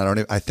question.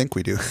 I think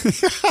we do,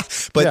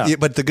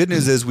 but the good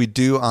news is we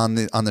do on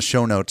the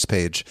show notes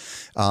page,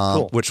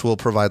 cool. Which we'll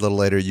provide a little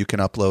later. You can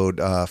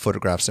upload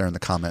photographs there in the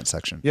comment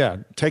section. Yeah,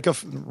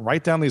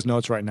 write down these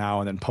notes right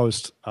now, and then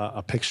post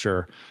a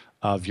picture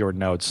of your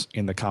notes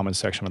in the comment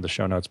section of the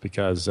show notes,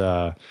 because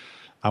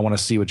I want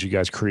to see what you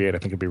guys create. I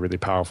think it'd be really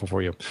powerful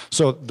for you.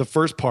 So the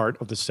first part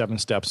of the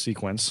 7-step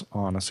sequence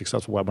on a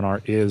successful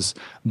webinar is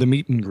the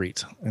meet and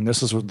greet. And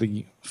this is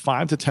the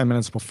 5 to 10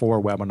 minutes before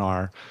a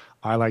webinar.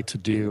 I like to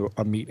do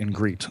a meet and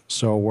greet.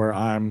 So where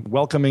I'm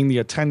welcoming the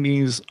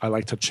attendees, I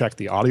like to check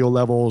the audio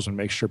levels and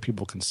make sure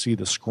people can see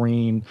the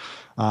screen.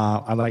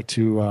 I like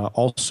to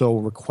also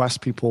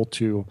request people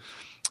to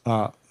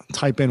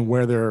type in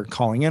where they're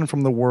calling in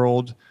from the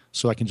world,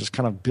 so I can just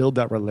kind of build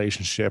that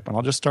relationship, and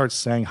I'll just start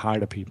saying hi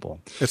to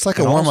people. It's like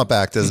a warm-up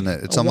act, isn't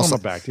it? It's almost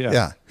warm-up act,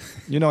 yeah.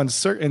 In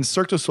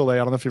Cirque du Soleil,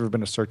 I don't know if you've ever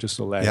been to Cirque du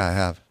Soleil. Yeah, I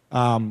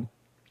have.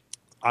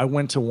 I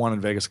went to one in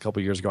Vegas a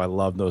couple of years ago. I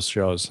love those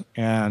shows.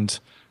 And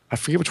I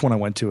forget which one I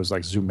went to. It was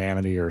like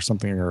Zoomanity or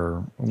something,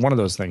 or one of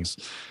those things.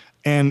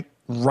 And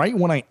right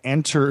when I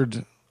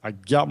entered, I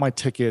got my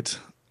ticket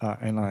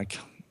and I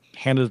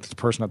handed it to the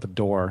person at the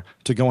door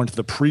to go into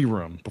the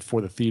pre-room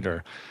before the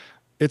theater.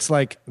 It's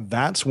like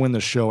that's when the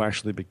show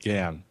actually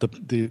began.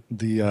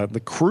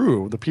 The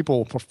crew, the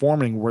people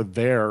performing, were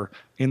there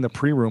in the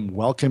pre-room,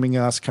 welcoming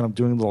us, kind of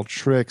doing little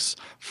tricks,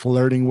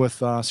 flirting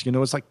with us.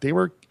 It's like they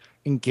were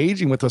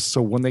engaging with us.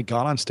 So when they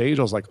got on stage,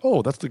 I was like,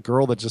 oh, that's the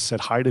girl that just said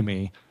hi to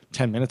me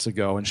 10 minutes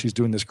ago, and she's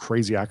doing this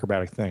crazy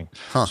acrobatic thing.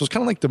 So it's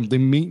kind of like the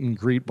meet and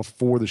greet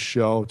before the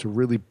show to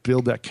really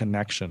build that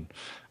connection,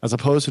 as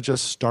opposed to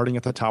just starting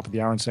at the top of the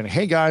hour and saying,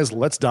 hey guys,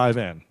 let's dive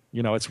in.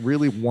 It's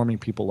really warming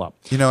people up.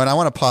 And I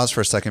want to pause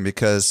for a second,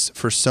 because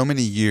for so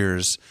many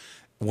years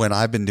when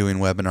I've been doing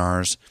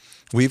webinars,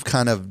 we've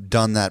kind of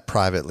done that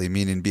privately,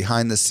 meaning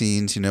behind the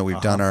scenes. We've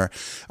done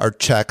our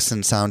checks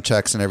and sound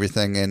checks and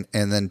everything.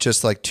 And then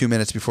just like 2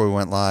 minutes before we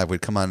went live,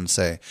 we'd come on and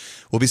say,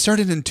 we'll be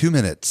starting in 2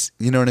 minutes.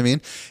 You know what I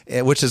mean?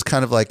 Which is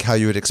kind of like how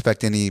you would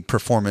expect any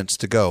performance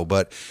to go.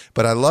 But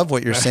I love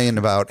what you're saying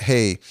about,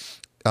 hey,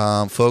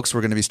 folks,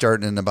 we're going to be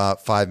starting in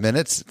about 5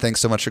 minutes. Thanks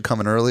so much for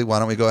coming early. Why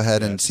don't we go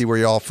ahead and see where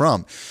you're all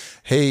from?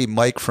 Hey,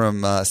 Mike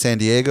from San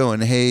Diego,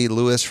 and hey,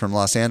 Lewis from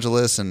Los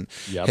Angeles, and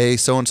hey,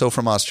 so-and-so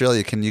from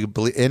Australia. Can you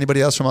believe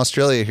anybody else from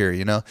Australia here,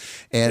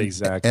 And,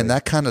 exactly. And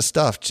that kind of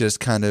stuff just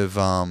kind of,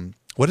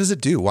 what does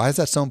it do? Why is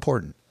that so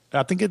important?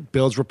 I think it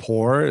builds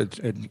rapport.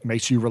 It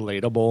makes you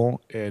relatable.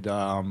 It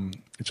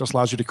just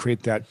allows you to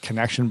create that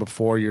connection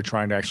before you're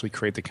trying to actually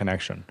create the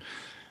connection.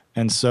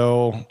 And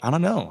so, I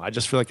don't know. I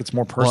just feel like it's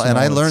more personal. Well, and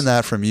I learned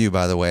that from you,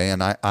 by the way.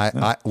 And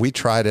we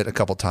tried it a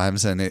couple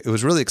times, and it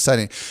was really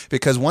exciting,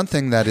 because one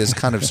thing that is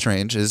kind of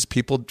strange is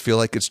people feel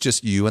like it's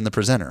just you and the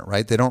presenter,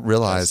 right? They don't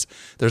realize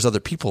there's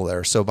other people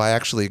there. So by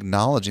actually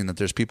acknowledging that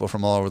there's people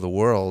from all over the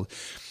world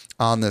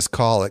on this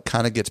call, it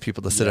kind of gets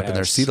people to sit up in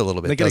their seat a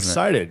little bit. They get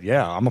excited.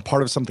 Yeah, I'm a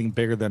part of something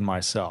bigger than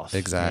myself.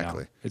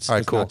 Exactly. It's, all right,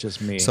 it's cool. not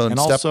just me. So and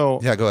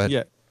also, go ahead.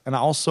 Yeah, and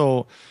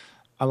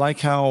I like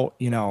how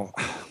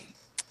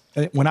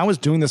when I was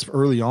doing this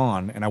early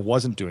on and I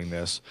wasn't doing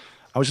this,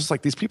 I was just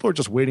like, these people are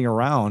just waiting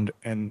around,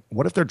 and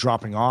what if they're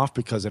dropping off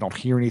because they don't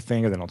hear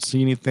anything or they don't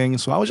see anything?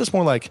 So I was just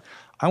more like,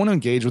 I want to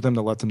engage with them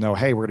to let them know,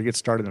 hey, we're going to get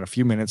started in a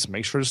few minutes.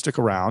 Make sure to stick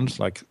around.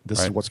 Like,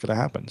 this is what's going to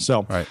happen.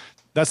 So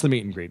that's the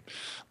meet and greet.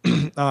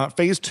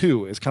 Phase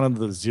 2 is kind of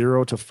the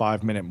 0 to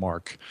 5 minute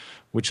mark,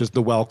 which is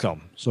the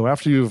welcome. So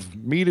after you've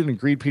meted and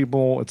greet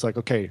people, it's like,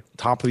 okay,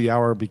 top of the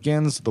hour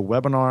begins, the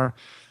webinar.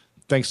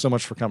 thanks so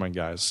much for coming,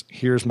 guys.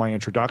 Here's my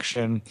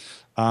introduction.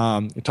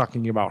 You're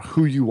talking about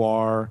who you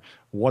are,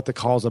 what the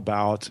call's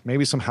about,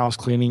 maybe some house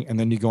cleaning, and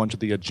then you go into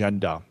the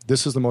agenda.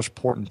 This is the most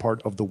important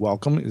part of the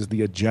welcome, is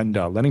the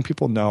agenda, letting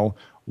people know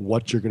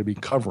what you're going to be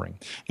covering.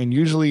 And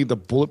usually the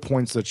bullet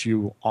points that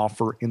you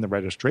offer in the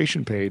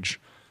registration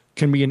page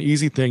can be an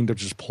easy thing to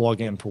just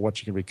plug in for what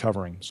you're going to be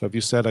covering. So if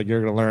you said that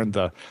you're going to learn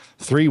the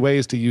 3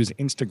 ways to use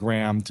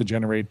Instagram to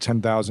generate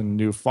 10,000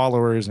 new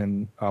followers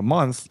in a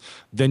month,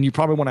 then you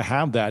probably want to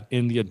have that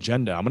in the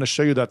agenda. I'm going to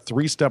show you that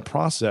 3-step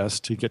process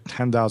to get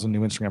 10,000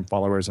 new Instagram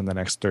followers in the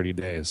next 30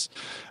 days.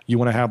 You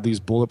want to have these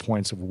bullet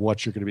points of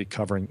what you're going to be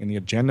covering in the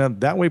agenda.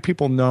 That way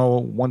people know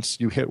once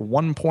you hit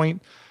one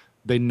point,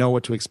 they know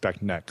what to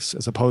expect next,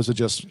 as opposed to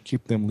just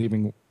keep them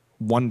leaving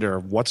wonder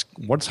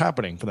what's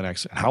happening for the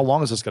next, how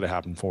long is this going to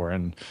happen for,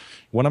 and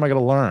when am I going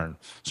to learn?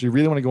 So you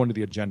really want to go into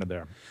the agenda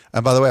there.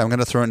 And by the way, I'm going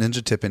to throw a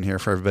ninja tip in here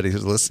for everybody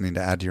who's listening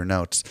to add to your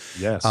notes.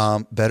 Yes.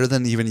 Better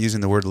than even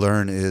using the word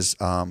learn is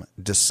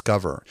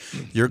discover.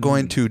 You're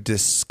going to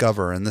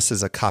discover, and this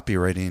is a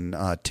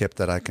copywriting tip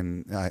that I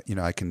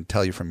can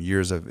tell you from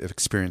years of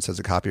experience as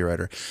a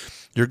copywriter.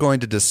 You're going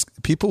to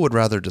people would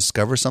rather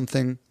discover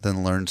something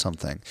than learn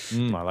something.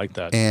 I like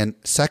that. And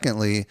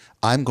secondly,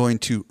 I'm going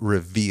to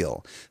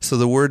reveal. So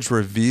the words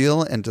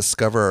reveal and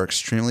discover are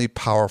extremely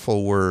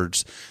powerful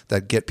words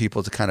that get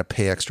people to kind of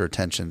pay extra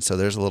attention. So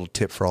there's a little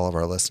tip for all of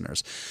our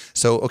listeners.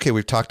 So, okay,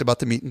 we've talked about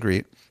the meet and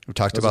greet. We've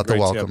talked about the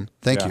welcome. Tip.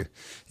 Thank you.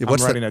 I'm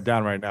writing that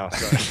down right now.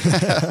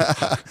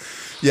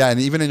 Yeah, and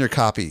even in your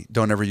copy,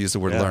 don't ever use the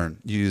word learn.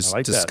 Use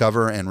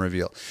discover and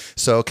reveal.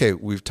 So, okay,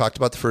 we've talked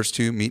about the first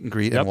 2, meet and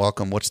greet and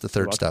welcome. What's the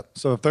third step?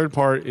 So the third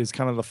part is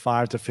kind of the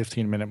 5 to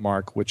 15 minute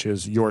mark, which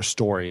is your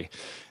story.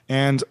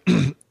 And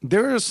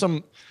there is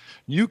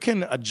you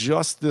can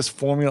adjust this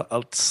formula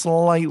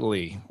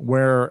slightly,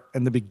 where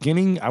in the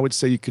beginning, I would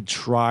say you could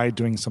try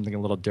doing something a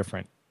little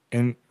different.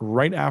 And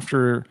right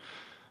after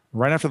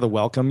the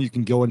welcome, you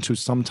can go into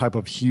some type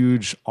of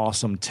huge,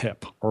 awesome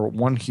tip or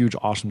one huge,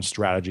 awesome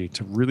strategy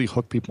to really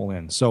hook people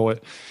in. So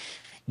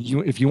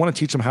if you want to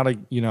teach them how to,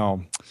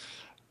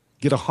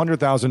 get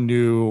 100,000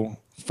 new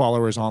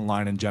followers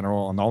online in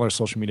general on all their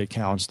social media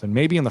accounts, then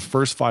maybe in the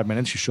first 5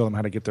 minutes, you show them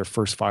how to get their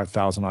first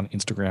 5,000 on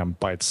Instagram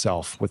by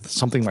itself with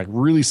something like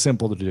really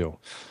simple to do.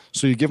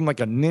 So you give them like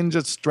a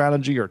ninja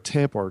strategy or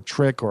tip or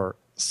trick or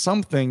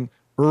something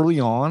early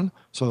on.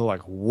 So they're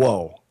like,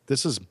 whoa,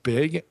 this is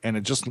big. And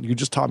you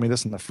just taught me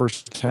this in the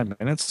first 10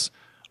 minutes.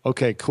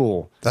 Okay,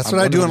 cool. That's what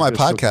I do in my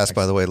podcast,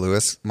 by the way,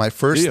 Lewis. My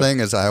first thing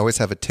is I always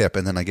have a tip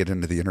and then I get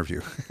into the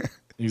interview.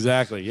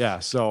 Exactly. Yeah.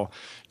 So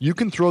you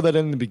can throw that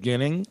in the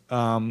beginning,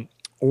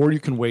 or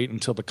you can wait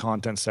until the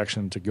content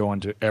section to go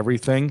into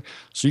everything.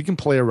 So you can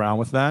play around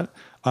with that.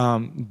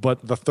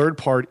 But the third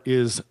part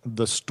is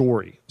the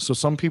story. So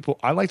some people,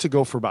 I like to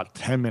go for about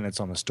 10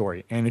 minutes on the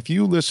story. And if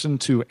you listen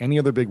to any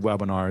other big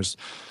webinars,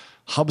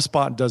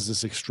 HubSpot does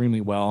this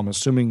extremely well. I'm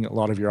assuming a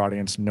lot of your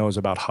audience knows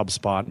about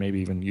HubSpot, maybe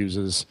even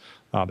uses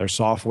their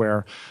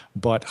software.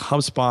 But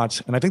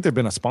HubSpot, and I think they've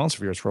been a sponsor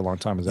of yours for a long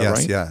time. Is that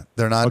right? Yeah.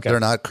 They're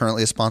not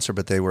currently a sponsor,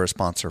 but they were a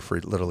sponsor for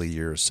literally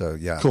years. So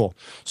yeah. Cool.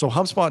 So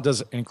HubSpot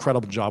does an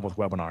incredible job with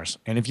webinars.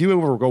 And if you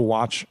ever go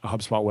watch a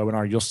HubSpot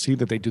webinar, you'll see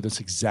that they do this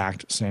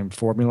exact same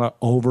formula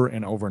over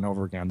and over and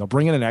over again. They'll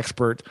bring in an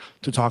expert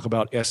to talk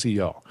about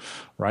SEO,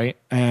 right?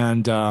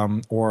 And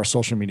or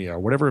social media or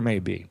whatever it may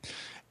be.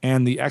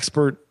 And the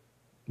expert,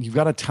 you've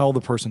got to tell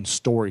the person's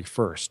story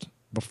first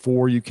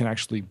before you can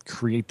actually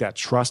create that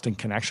trust and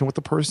connection with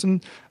the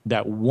person,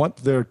 that what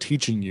they're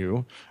teaching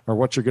you, or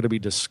what you're going to be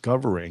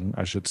discovering,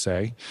 I should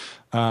say,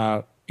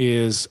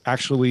 is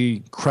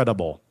actually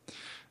credible.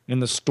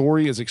 And the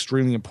story is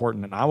extremely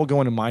important. And I will go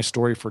into my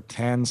story for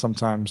 10,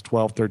 sometimes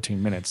 12,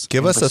 13 minutes.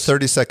 Give us a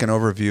 30-second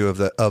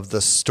overview of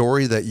the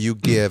story that you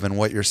give and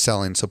what you're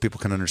selling so people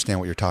can understand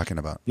what you're talking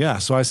about. Yeah.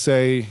 So I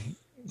say,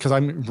 because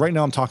right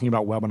now I'm talking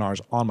about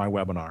webinars on my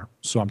webinar.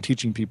 So I'm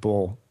teaching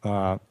people,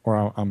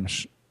 or I'm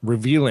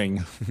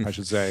revealing, I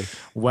should say,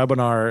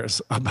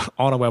 webinars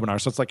on a webinar.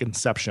 So it's like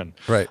Inception.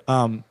 Right.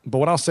 But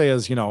what I'll say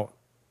is,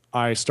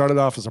 I started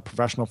off as a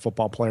professional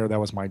football player. That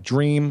was my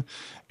dream.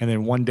 And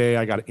then one day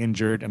I got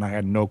injured and I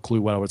had no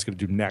clue what I was going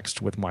to do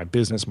next with my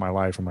business, my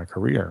life, and my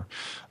career.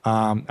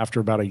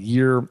 After about a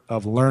year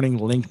of learning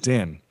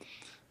LinkedIn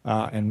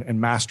and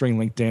mastering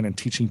LinkedIn and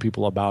teaching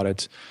people about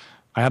it,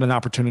 I had an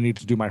opportunity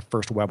to do my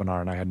first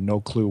webinar, and I had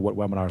no clue what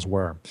webinars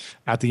were.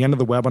 At the end of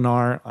the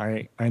webinar,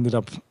 I ended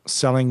up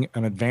selling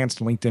an advanced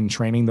LinkedIn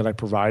training that I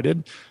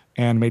provided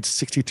and made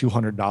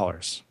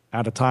 $6,200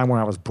 at a time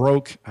where I was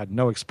broke, had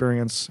no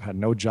experience, had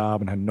no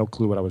job, and had no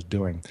clue what I was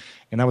doing.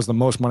 And that was the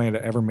most money I'd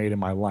ever made in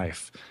my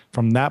life.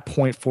 From that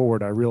point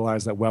forward, I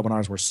realized that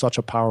webinars were such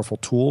a powerful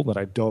tool that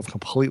I dove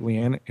completely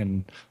in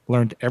and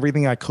learned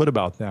everything I could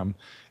about them.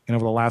 And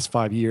over the last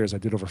 5 years, I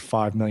did over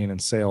 $5 million in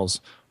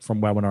sales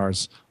from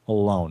webinars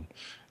alone.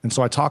 And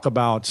so I talk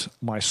about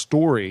my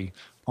story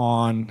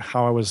on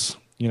how I was,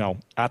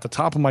 at the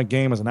top of my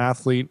game as an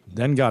athlete,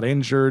 then got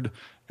injured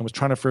and was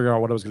trying to figure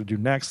out what I was going to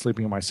do next,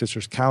 sleeping on my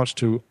sister's couch,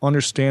 to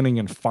understanding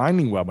and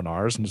finding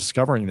webinars and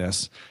discovering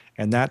this,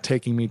 and that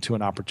taking me to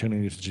an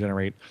opportunity to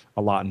generate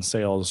a lot in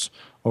sales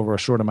over a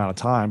short amount of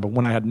time, but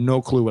when I had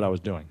no clue what I was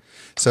doing.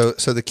 So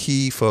the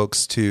key,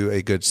 folks, to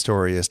a good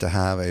story is to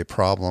have a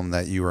problem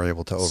that you were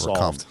able to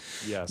overcome. Solved.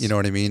 Yes. You know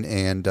what I mean?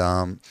 And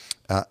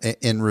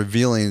in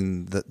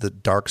revealing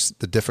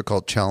the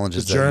difficult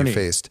challenges that you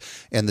faced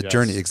and the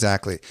journey,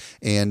 exactly.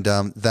 And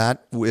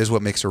that is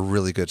what makes a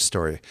really good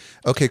story.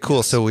 Okay,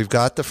 cool. So we've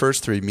got the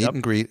first three: meet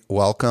and greet,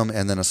 welcome,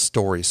 and then a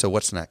story. So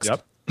what's next?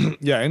 Yep.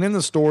 Yeah, and in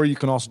the story, you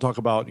can also talk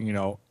about,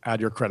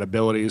 add your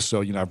credibility.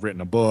 So, I've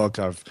written a book,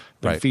 I've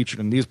been featured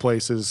in these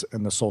places,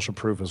 and the social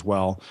proof as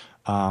well.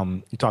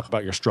 You talk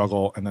about your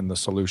struggle and then the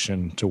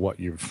solution to what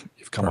you've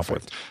come up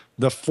with.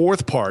 The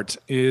fourth part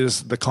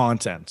is the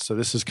content. So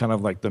this is kind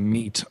of like the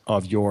meat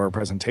of your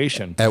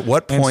presentation. At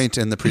what point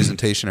in the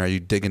presentation are you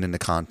digging into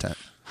content?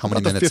 How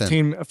many minutes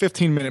in? A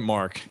 15-minute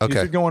mark. Okay. If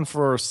you're going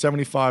for a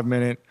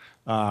 75-minute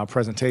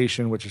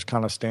presentation, which is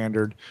kind of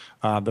standard,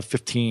 the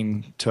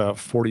 15 to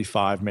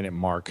 45-minute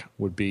mark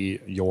would be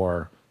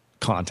your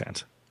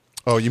content.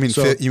 Oh, you mean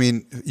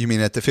you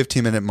mean at the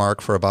 15-minute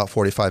mark for about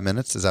 45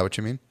 minutes? Is that what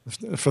you mean?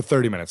 For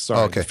 30 minutes. Sorry.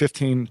 Oh, okay. The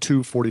 15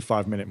 to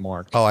 45-minute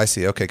mark. Oh, I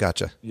see. Okay,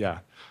 gotcha. Yeah.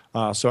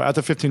 So at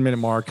the 15-minute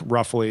mark,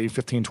 roughly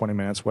 15, 20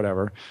 minutes,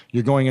 whatever,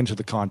 you're going into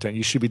the content.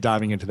 You should be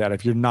diving into that.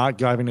 If you're not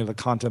diving into the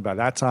content by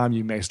that time,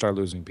 you may start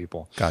losing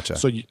people. Gotcha.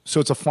 So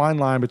it's a fine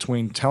line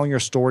between telling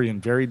your story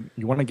and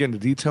you want to get into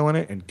detail in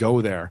it and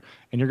go there.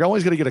 And you're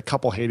always going to get a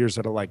couple haters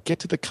that are like, get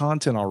to the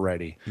content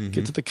already. Mm-hmm.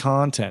 Get to the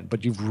content.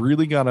 But you've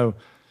really got to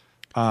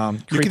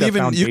you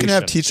can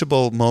have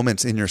teachable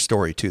moments in your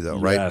story too, though,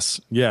 right?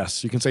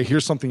 Yes. You can say,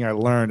 here's something I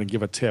learned, and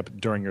give a tip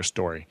during your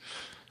story.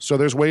 So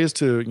there's ways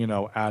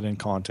to, add in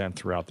content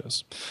throughout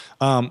this.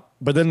 But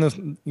then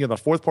the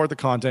fourth part of the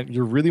content,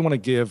 you really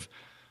want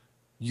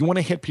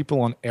to hit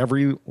people on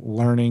every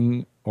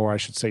learning, or I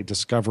should say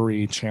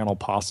discovery channel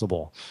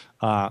possible.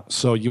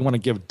 So you want to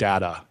give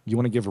data. You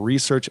want to give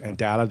research and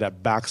data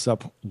that backs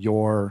up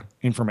your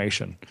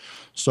information.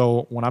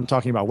 So when I'm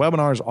talking about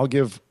webinars,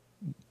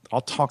 I'll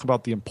talk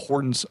about the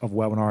importance of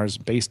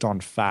webinars based on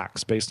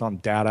facts, based on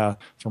data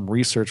from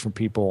research from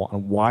people,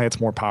 on why it's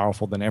more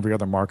powerful than every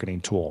other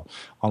marketing tool,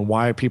 on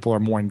why people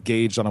are more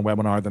engaged on a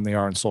webinar than they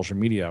are in social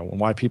media, and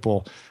why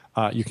people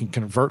you can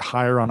convert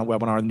higher on a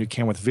webinar than you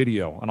can with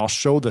video. And I'll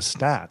show the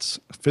stats,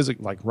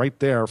 like right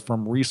there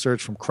from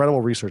research, from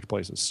credible research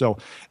places. So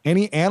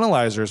any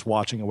analyzers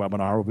watching a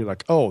webinar will be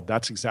like, oh,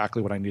 that's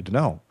exactly what I need to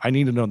know. I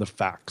need to know the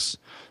facts.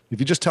 If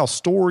you just tell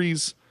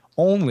stories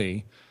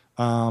only,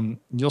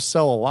 you'll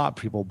sell a lot,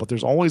 people, but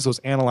there's always those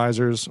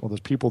analyzers or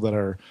those people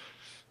that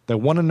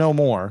want to know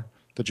more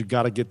that you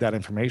got to get that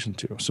information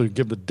to. So you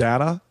give the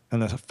data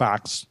and the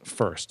facts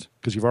first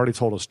because you've already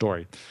told a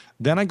story.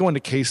 Then I go into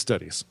case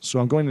studies.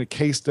 So I'm going into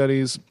case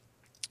studies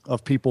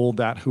of people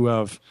who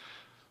have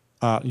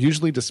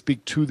usually to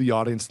speak to the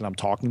audience that I'm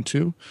talking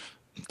to.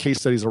 Case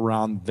studies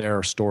around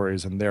their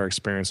stories and their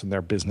experience and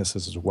their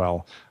businesses as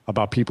well,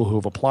 about people who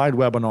have applied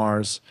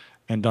webinars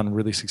and done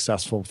really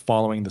successful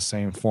following the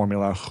same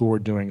formula, who were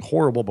doing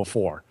horrible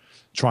before,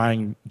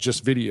 trying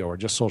just video or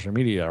just social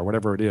media or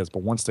whatever it is.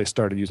 But once they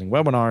started using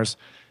webinars,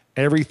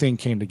 everything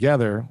came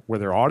together where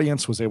their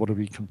audience was able to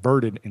be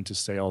converted into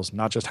sales,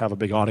 not just have a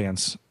big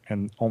audience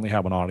and only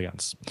have an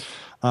audience.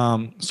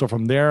 So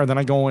from there, then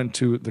I go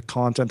into the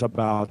content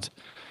about,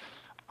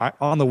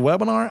 on the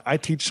webinar, I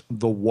teach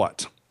the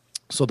what.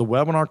 So the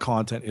webinar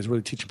content is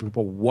really teaching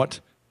people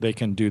what they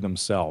can do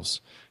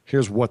themselves.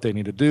 Here's what they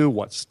need to do,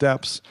 what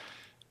steps.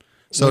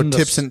 So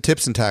tips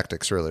and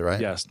tactics, really,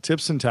 right? Yes,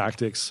 tips and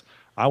tactics.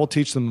 I will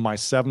teach them my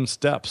 7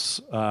 steps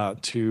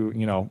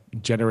to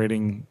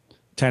generating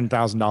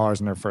 $10,000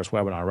 in their first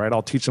webinar. Right?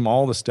 I'll teach them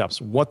all the steps,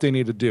 what they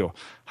need to do.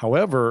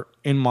 However,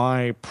 in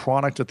my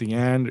product at the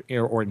end,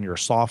 or in your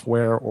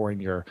software, or in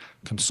your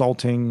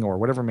consulting, or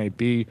whatever it may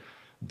be,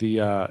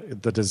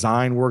 the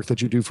design work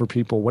that you do for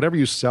people, whatever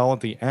you sell at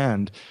the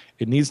end,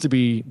 it needs to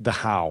be the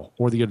how,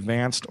 or the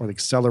advanced or the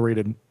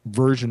accelerated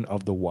version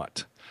of the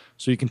what.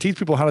 So you can teach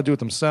people how to do it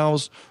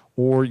themselves,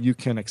 or you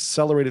can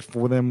accelerate it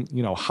for them.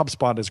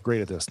 HubSpot is great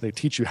at this. They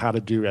teach you how to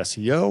do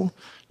SEO.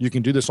 You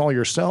can do this all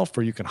yourself,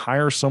 or you can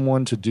hire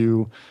someone to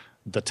do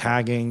the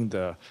tagging,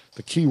 the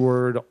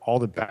keyword, all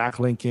the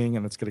backlinking,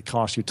 and it's going to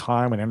cost you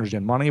time and energy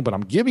and money. But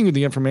I'm giving you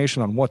the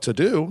information on what to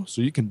do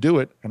so you can do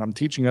it, and I'm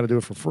teaching you how to do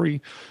it for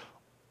free.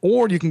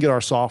 Or you can get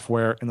our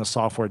software, and the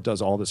software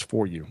does all this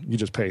for you. You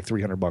just pay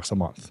 $300 a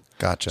month.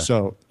 Gotcha.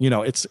 So,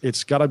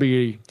 it's got to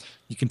be,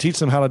 you can teach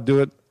them how to do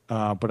it,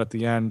 but at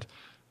the end,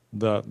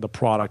 the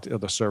product or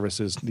the service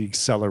is the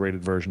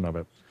accelerated version of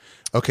it.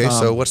 Okay,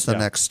 so what's the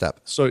next step?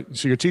 So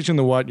you're teaching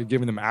them what, you're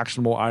giving them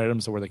actionable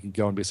items where they can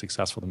go and be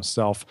successful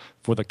themselves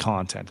for the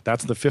content.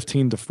 That's the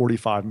 15 to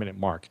 45 minute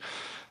mark.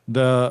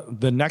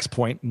 The next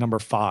point, number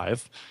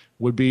 5,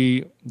 would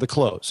be the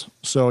close.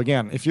 So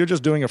again, if you're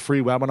just doing a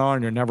free webinar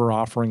and you're never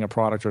offering a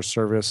product or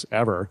service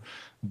ever,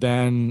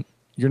 then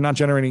you're not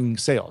generating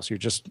sales. You're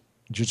just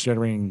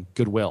generating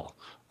goodwill,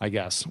 I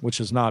guess,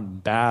 which is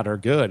not bad or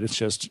good. It's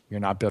just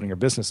you're not building your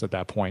business at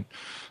that point.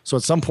 So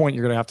at some point,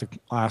 you're going to have to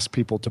ask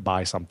people to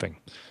buy something.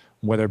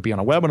 whether it be on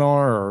a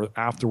webinar or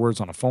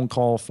afterwards on a phone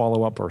call,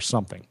 follow up or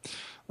something.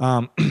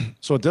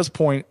 So at this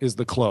point is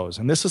the close.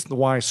 And this is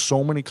why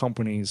so many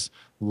companies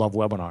love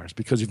webinars,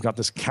 because you've got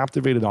this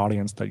captivated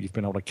audience that you've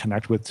been able to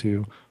connect with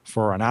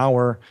for an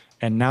hour.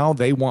 And now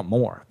they want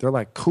more. They're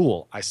like,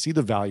 cool, I see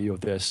the value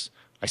of this.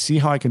 I see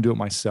how I can do it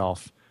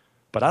myself,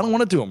 but I don't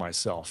want to do it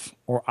myself,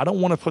 or I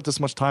don't want to put this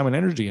much time and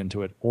energy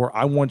into it, or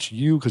I want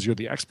you, because you're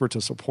the expert,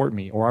 to support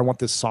me, or I want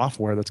this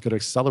software that's going to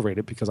accelerate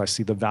it because I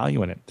see the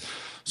value in it.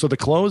 So the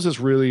close is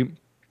really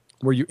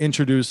where you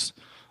introduce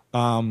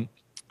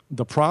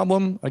the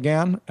problem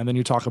again, and then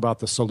you talk about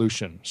the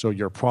solution. So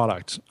your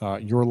product,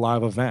 your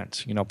live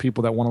event.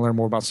 People that want to learn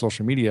more about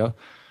social media,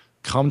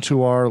 come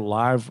to our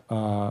live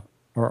or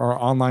our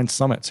online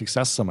summit,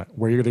 Success Summit,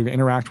 where you're going to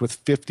interact with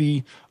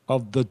 50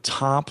 of the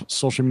top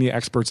social media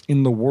experts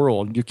in the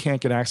world. You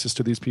can't get access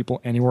to these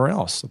people anywhere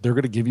else. They're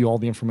going to give you all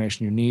the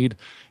information you need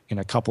in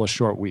a couple of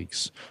short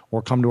weeks.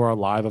 Or come to our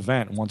live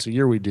event once a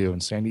year we do in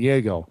San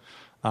Diego,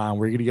 where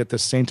you're going to get the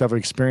same type of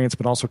experience,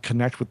 but also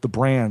connect with the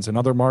brands and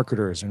other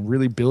marketers and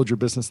really build your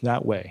business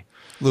that way.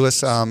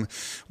 Lewis,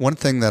 one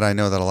thing that I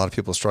know that a lot of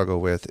people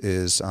struggle with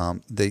is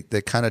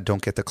they kind of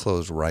don't get the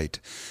close right.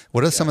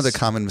 What are some of the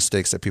common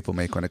mistakes that people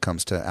make when it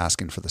comes to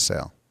asking for the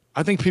sale?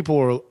 I think people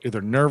are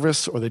either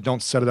nervous or they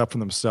don't set it up for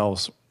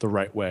themselves the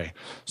right way.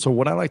 So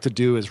what I like to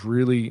do is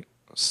really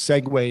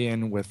segue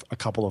in with a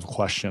couple of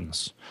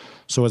questions.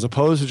 So as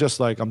opposed to just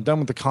like, I'm done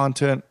with the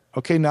content.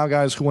 Okay, now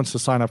guys, who wants to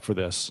sign up for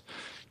this?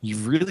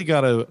 You've really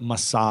got to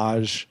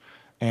massage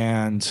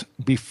and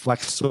be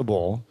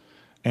flexible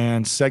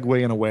and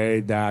segue in a way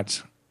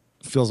that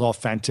feels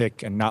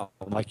authentic and not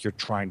like you're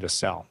trying to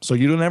sell. So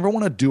you don't ever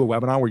want to do a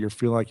webinar where you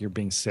feel like you're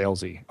being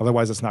salesy.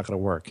 Otherwise, it's not going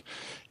to work.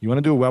 You want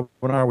to do a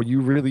webinar where you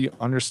really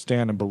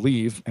understand and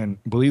believe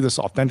this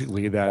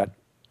authentically, that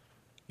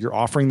you're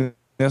offering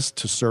this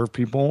to serve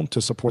people, to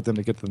support them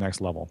to get to the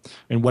next level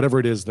and whatever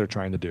it is they're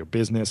trying to do,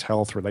 business,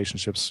 health,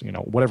 relationships,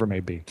 whatever it may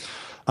be.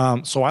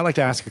 So I like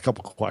to ask a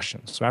couple of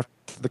questions. So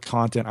after the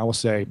content, I will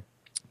say,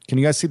 can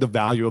you guys see the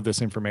value of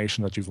this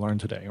information that you've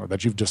learned today or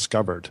that you've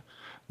discovered,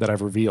 that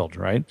I've revealed,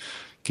 right?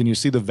 Can you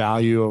see the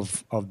value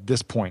of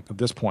this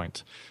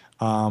point,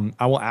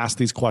 I will ask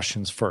these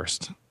questions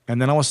first.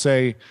 And then I will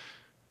say,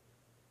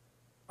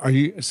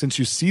 since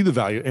you see the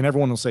value, and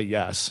everyone will say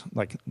yes,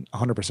 like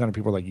 100% of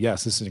people are like,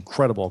 yes, this is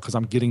incredible because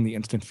I'm getting the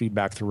instant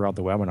feedback throughout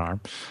the webinar.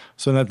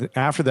 So then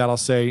after that, I'll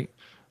say,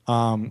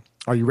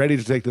 are you ready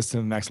to take this to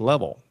the next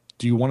level?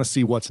 Do you want to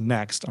see what's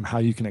next on how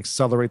you can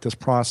accelerate this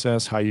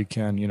process, how you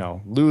can,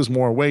 lose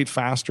more weight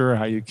faster,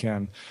 how you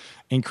can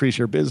increase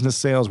your business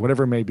sales,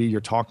 whatever it may be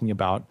you're talking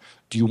about?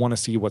 Do you want to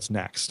see what's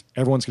next?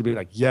 Everyone's going to be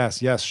like,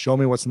 yes, show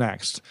me what's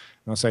next.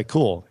 And I'll say,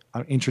 cool,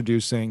 I'm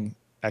introducing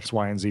X,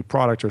 Y, and Z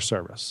product or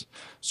service.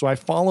 So I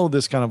follow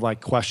this kind of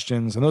like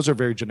questions, and those are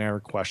very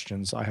generic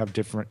questions. I have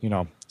different,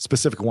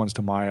 specific ones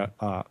to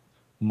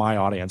my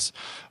audience,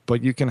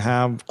 but you can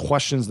have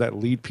questions that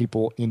lead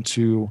people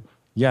into,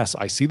 yes,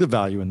 I see the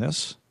value in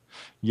this.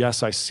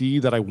 Yes, I see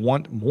that I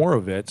want more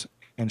of it,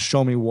 and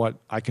show me what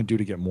I can do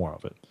to get more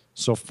of it.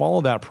 So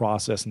follow that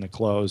process in the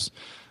close.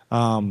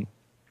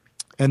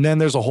 And then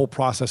there's a whole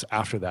process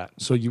after that.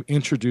 So you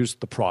introduce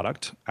the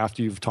product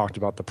after you've talked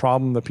about the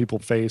problem that people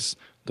face,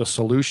 the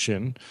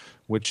solution,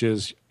 which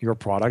is your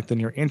product. Then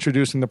you're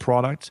introducing the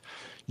product.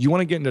 You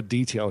want to get into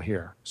detail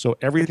here. So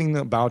everything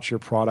about your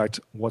product,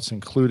 what's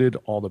included,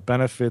 all the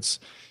benefits,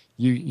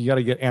 you got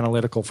to get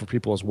analytical for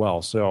people as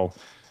well. So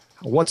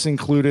what's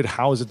included?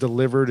 How is it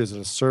delivered? Is it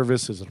a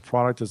service? Is it a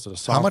product? Is it a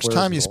software? How much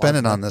time are you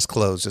spending on this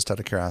close, just out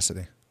of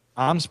curiosity?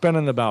 I'm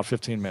spending about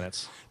 15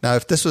 minutes. Now,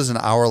 if this was an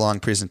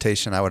hour-long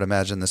presentation, I would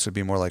imagine this would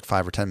be more like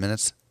 5 or 10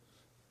 minutes.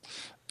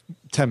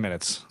 10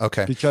 minutes.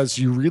 Okay. Because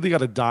you really got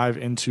to dive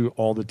into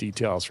all the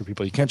details for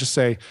people. You can't just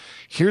say,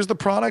 here's the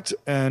product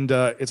and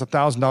it's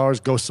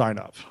 $1,000, go sign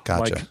up.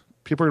 Gotcha. Like,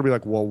 people are going to be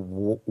like,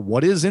 well,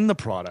 what is in the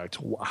product?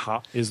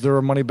 Is there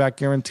a money-back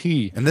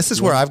guarantee? And this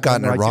is where I've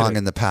gotten it wrong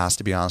in the past,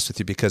 to be honest with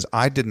you, because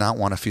I did not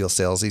want to feel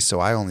salesy,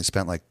 so I only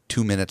spent like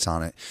 2 minutes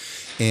on it.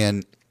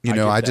 And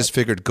I just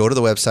figured go to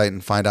the website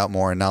and find out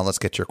more, and now let's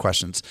get your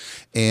questions.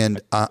 And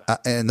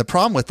the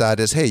problem with that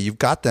is, hey, you've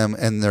got them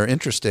and they're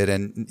interested,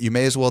 and you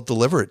may as well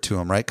deliver it to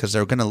them, right? Because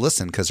they're going to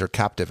listen because they're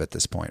captive at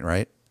this point,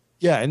 right?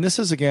 Yeah, and this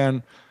is,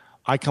 again,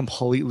 I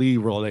completely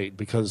relate,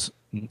 because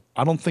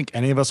I don't think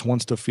any of us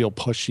wants to feel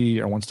pushy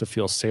or wants to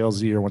feel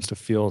salesy or wants to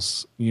feel,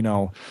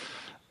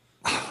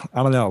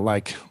 I don't know,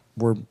 like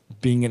we're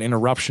being an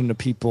interruption to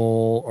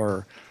people,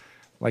 or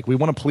like we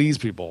want to please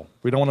people.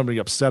 We don't want to be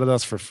upset at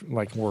us for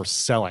like we're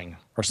selling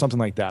or something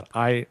like that.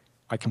 I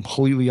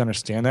completely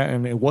understand that.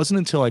 And it wasn't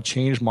until I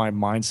changed my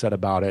mindset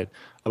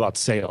about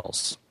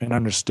sales, and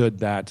understood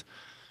that,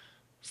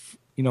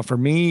 for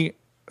me,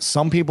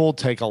 some people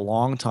take a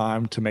long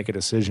time to make a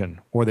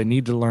decision, or they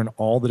need to learn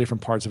all the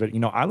different parts of it.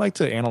 I like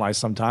to analyze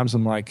sometimes.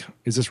 I'm like,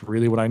 is this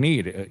really what I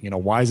need?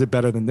 Why is it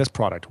better than this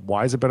product?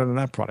 Why is it better than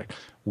that product?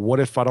 What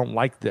if I don't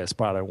like this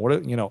product?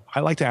 I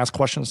like to ask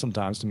questions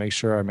sometimes to make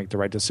sure I make the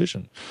right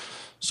decision.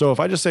 So if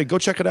I just say, go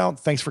check it out,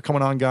 thanks for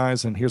coming on,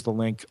 guys, and here's the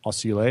link, I'll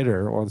see you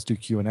later, or let's do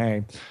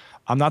Q&A,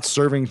 I'm not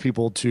serving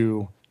people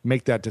to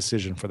make that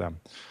decision for them.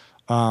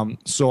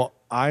 So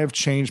I have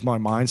changed my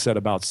mindset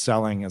about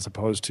selling, as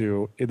opposed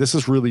to, this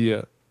is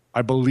really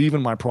I believe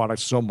in my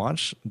product so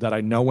much that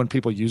I know when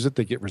people use it,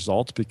 they get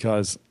results,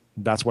 because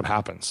that's what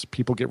happens.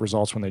 People get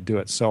results when they do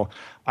it. So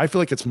I feel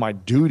like it's my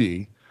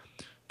duty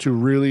to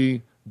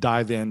really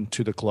dive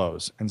into the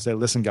close and say,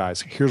 listen,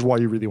 guys, here's why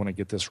you really want to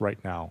get this right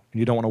now. And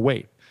you don't want to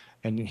wait.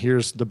 And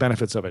here's the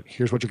benefits of it.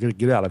 Here's what you're going to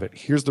get out of it.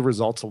 Here's the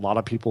results a lot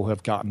of people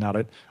have gotten out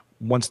of it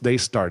once they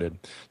started.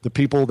 The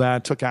people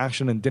that took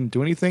action and didn't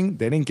do anything,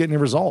 they didn't get any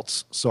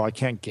results. So I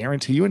can't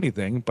guarantee you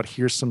anything, but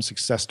here's some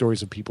success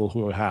stories of people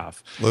who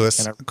have.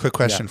 Lewis, quick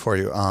question for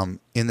you.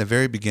 In the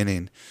very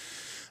beginning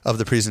of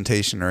the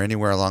presentation or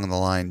anywhere along the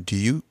line, do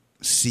you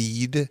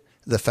seed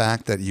the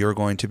fact that you're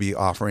going to be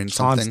offering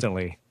something?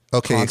 Constantly.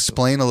 Okay, Constantly.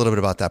 Explain a little bit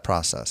about that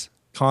process.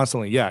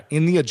 Constantly, yeah.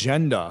 In the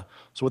agenda,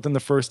 so within the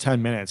first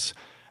 10 minutes,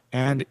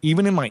 and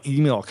even in my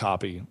email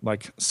copy,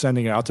 like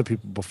sending it out to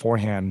people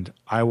beforehand,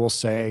 I will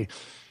say,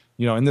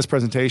 in this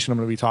presentation, I'm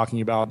going to be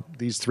talking about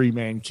these 3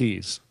 main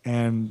keys.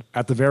 And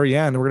at the very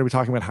end, we're going to be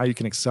talking about how you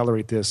can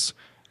accelerate this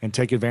and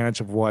take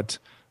advantage of what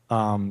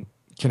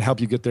can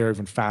help you get there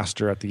even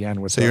faster at the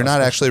end. So you're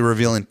not actually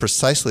revealing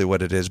precisely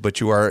what it is,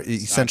 but you are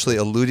essentially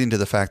alluding to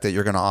the fact that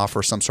you're going to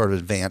offer some sort of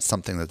advanced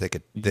something that they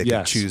could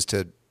choose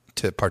to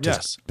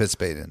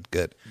participate in.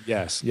 Good.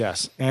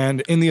 Yes.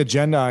 And in the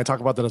agenda, I talk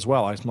about that as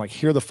well. I'm like,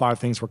 here are the 5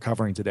 things we're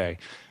covering today.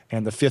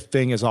 And the 5th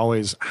thing is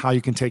always how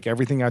you can take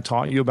everything I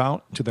taught you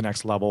about to the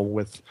next level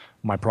with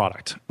my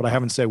product. But I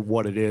haven't said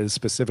what it is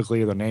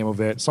specifically or the name of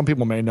it. Some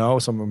people may know,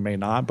 some of them may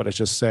not, but it's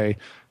just say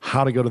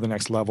how to go to the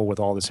next level with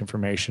all this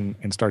information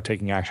and start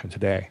taking action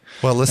today.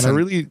 Well, listen,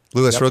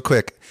 Lewis, real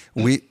quick.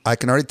 I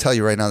can already tell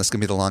you right now this is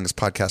going to be the longest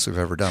podcast we've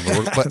ever done.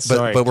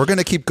 But we're going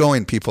to keep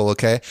going, people,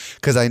 okay?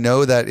 Because I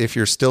know that if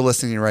you're still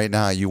listening right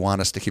now, you want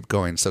us to keep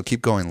going. So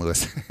keep going,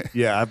 Lewis.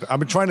 Yeah, I've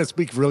been trying to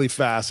speak really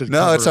fast.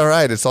 No, it's all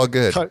right. It's all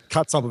good.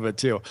 Cut some of it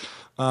too.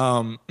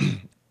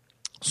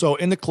 So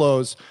in the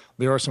close,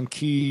 there are some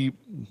key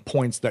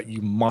points that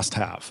you must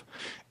have.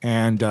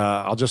 And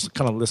I'll just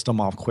kind of list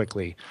them off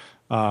quickly.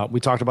 We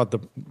talked about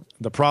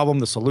the problem,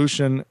 the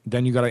solution.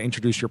 Then you got to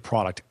introduce your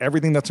product.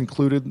 Everything that's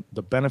included,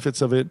 the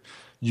benefits of it.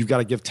 You've got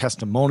to give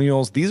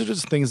testimonials. These are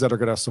just things that are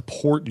going to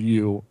support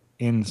you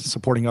in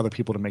supporting other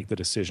people to make the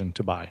decision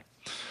to buy.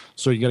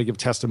 So you got to give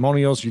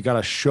testimonials. You got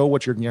to show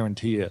what your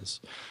guarantee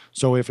is.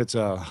 So if it's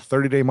a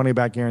 30-day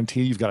money-back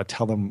guarantee, you've got to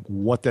tell them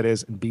what that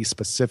is and be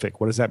specific.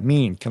 What does that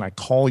mean? Can I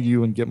call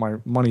you and get my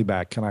money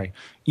back? Can I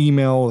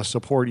email a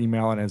support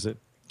email, and is it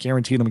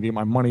guaranteed I'm going to get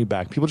my money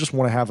back? People just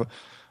want to have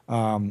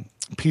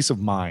peace of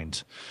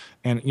mind.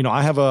 And,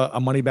 I have a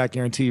money-back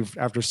guarantee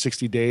after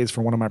 60 days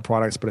for one of my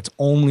products, but it's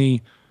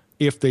only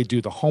if they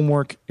do the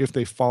homework, if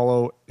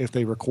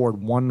they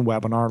record one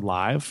webinar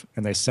live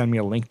and they send me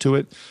a link to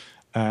it.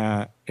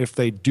 If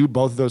they do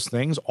both of those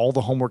things, all the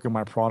homework in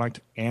my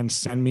product, and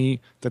send me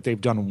that they've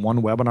done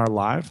one webinar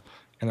live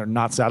and they're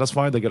not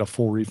satisfied, they get a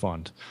full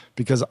refund.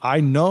 Because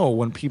I know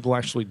when people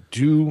actually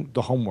do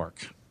the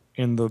homework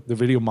in the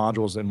video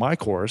modules in my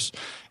course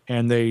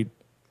and they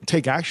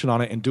take action on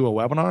it and do a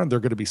webinar,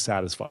 they're going to be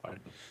satisfied.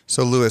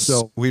 So Lewis,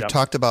 we've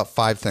talked about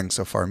 5 things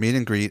so far: meet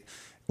and greet,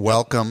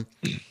 welcome,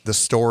 the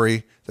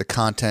story, the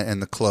content, and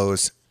the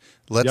close.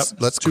 Let's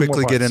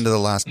quickly get into the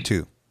last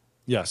 2.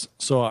 Yes.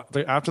 So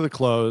after the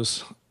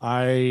close,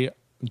 I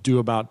do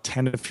about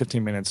 10 to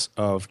 15 minutes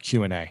of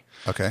Q&A.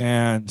 Okay.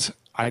 And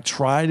I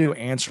try to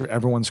answer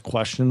everyone's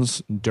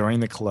questions during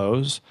the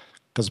close,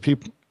 because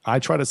I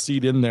try to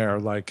seed in there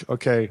like,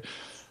 okay,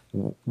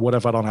 what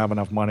if I don't have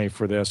enough money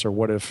for this? Or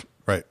what if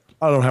I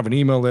don't have an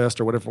email list,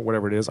 or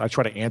whatever it is? I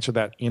try to answer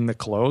that in the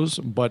close.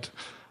 But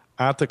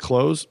at the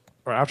close,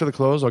 or after the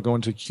close, I'll go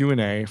into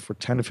Q&A for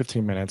 10 to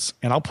 15 minutes,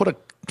 and I'll put a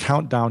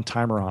countdown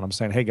timer on. I'm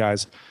saying, hey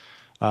guys,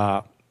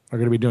 we're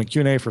going to be doing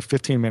Q&A for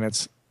 15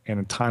 minutes, and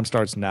the time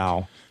starts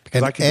now.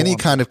 And any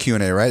kind of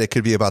Q&A, right? It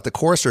could be about the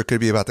course, or it could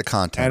be about the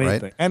content,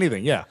 right?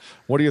 Anything, yeah.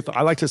 What are your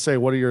I like to say,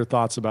 what are your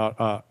thoughts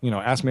about,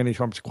 ask me any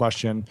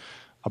question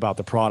about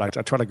the product.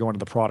 I try to go into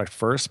the product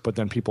first, but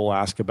then people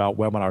ask about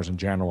webinars in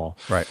general.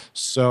 Right.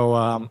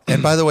 So,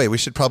 and by the way, we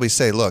should probably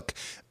say, look,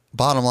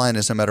 bottom line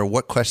is no matter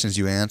what questions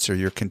you answer,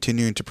 you're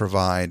continuing to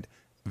provide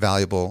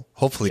valuable,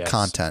 hopefully,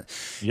 content.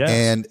 Yes,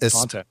 and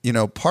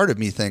content. Part of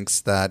me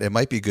thinks that it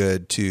might be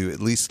good to at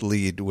least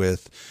lead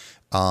with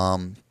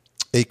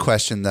a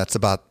question that's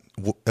about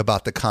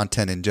the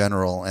content in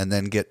general, and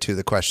then get to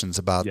the questions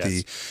about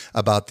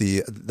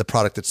the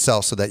product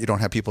itself, so that you don't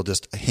have people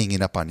just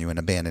hanging up on you and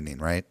abandoning,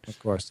 right? Of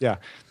course, yeah.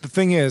 The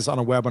thing is, on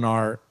a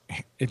webinar,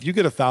 if you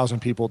get 1,000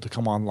 people to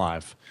come on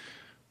live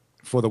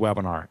for the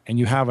webinar, and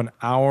you have an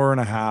hour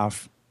to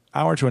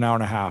an hour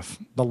and a half,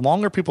 the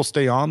longer people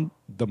stay on,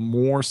 the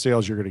more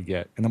sales you're going to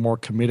get, and the more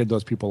committed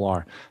those people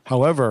are.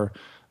 However,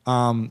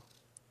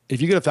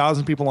 if you get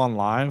 1,000 people on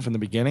live in the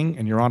beginning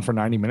and you're on for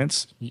 90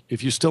 minutes,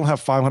 if you still have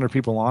 500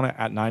 people on it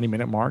at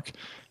 90-minute mark,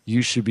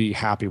 you should be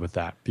happy with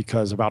that,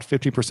 because about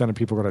 50% of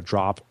people are going to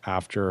drop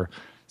after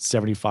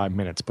 75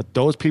 minutes. But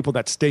those people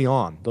that stay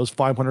on, those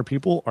 500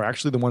 people, are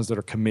actually the ones that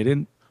are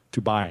committed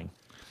to buying.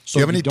 So do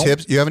you have any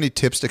tips? Do you have any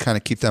tips to kind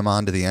of keep them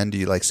on to the end? Do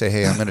you like say,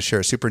 hey, I'm going to share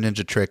a super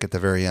ninja trick at the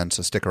very end,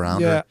 so stick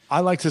around? Yeah,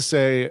 I like to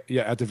say,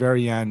 at the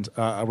very end,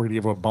 we're going to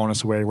give a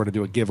bonus away. We're going to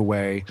do a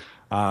giveaway,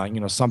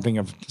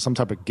 some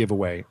type of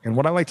giveaway. And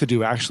what I like to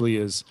do actually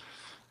is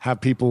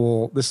have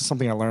people, this is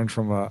something I learned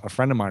from a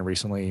friend of mine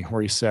recently,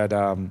 where he said,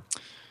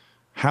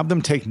 have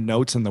them take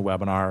notes in the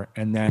webinar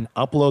and then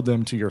upload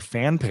them to your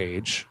fan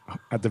page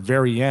at the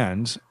very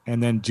end,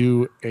 and then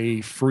do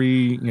a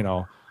free,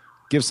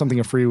 give something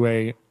a free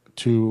way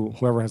to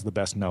whoever has the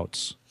best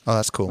notes. Oh,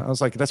 that's cool. I was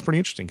like, that's pretty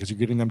interesting, because you're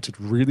getting them to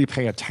really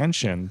pay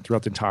attention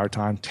throughout the entire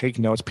time, take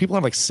notes. People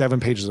have like 7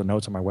 pages of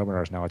notes on my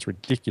webinars now. It's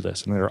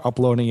ridiculous. And they're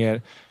uploading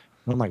it.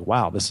 And I'm like,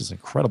 wow, this is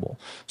incredible.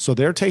 So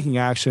they're taking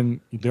action.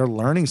 They're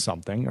learning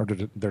something, or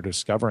they're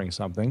discovering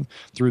something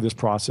through this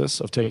process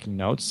of taking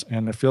notes.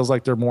 And it feels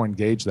like they're more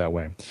engaged that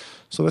way.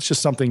 So that's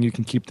just something you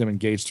can keep them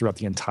engaged throughout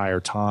the entire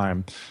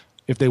time.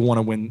 If they want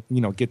to win,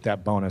 get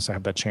that bonus, I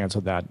have that chance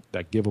of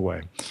that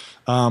giveaway.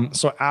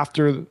 So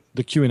after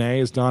the Q&A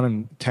is done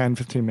in 10,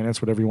 15 minutes,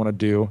 whatever you want to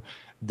do,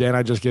 then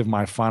I just give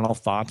my final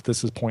thoughts.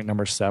 This is point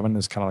number 7,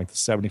 is kind of like the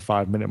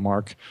 75-minute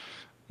mark.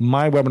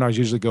 My webinars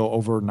usually go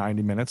over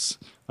 90 minutes,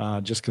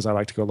 just because I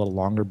like to go a little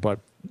longer. But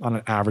on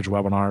an average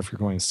webinar, if you're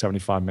going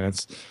 75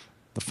 minutes,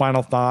 the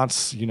final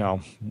thoughts,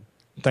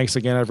 thanks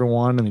again,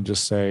 everyone. And you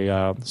just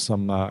say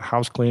some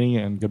house cleaning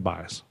and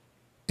goodbyes.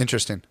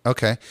 Interesting.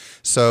 Okay.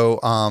 So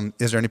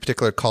is there any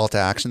particular call to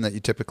action that you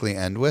typically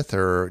end with,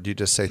 or do you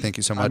just say thank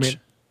you so much?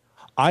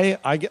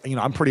 I get,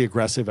 I'm pretty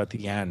aggressive at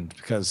the end,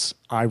 because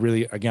I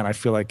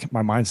feel like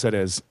my mindset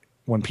is,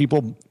 when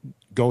people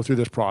go through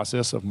this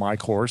process of my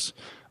course,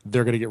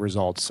 they're going to get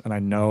results. And I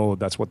know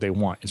that's what they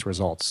want, is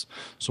results.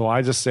 So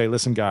I just say,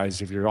 listen,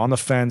 guys, if you're on the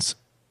fence,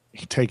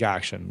 take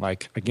action.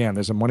 Like, again,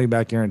 there's a money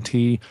back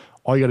guarantee.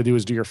 All you got to do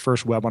is do your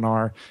first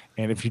webinar.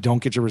 And if you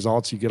don't get your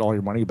results, you get all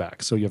your money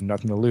back. So you have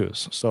nothing to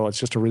lose. So it's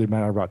just a really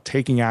matter about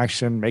taking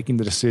action, making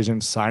the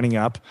decision, signing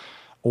up.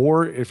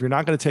 Or if you're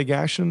not going to take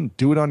action,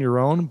 do it on your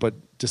own, but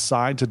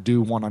decide to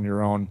do one on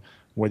your own,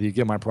 whether you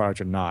get my product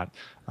or not.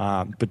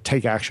 But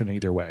take action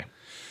either way.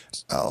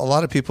 A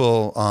lot of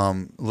people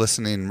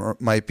listening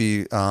might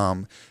be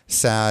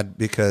sad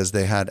because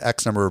they had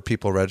X number of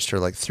people register,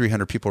 like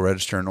 300 people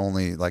register, and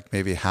only like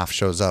maybe half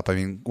shows up. I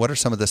mean, what are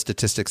some of the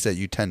statistics that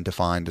you tend to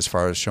find as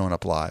far as showing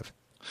up live?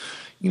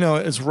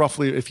 It's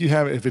roughly, if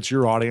it's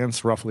your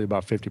audience, roughly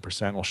about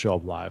 50% will show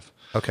up live.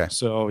 Okay.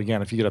 So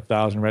again, if you get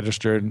 1,000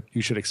 registered,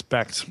 you should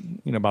expect,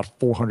 about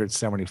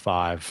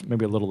 475,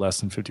 maybe a little less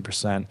than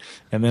 50%.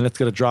 And then it's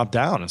going to drop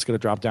down. It's going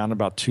to drop down to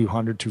about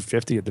 200,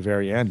 250 at the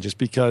very end, just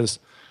because.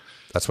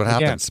 That's what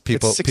happens.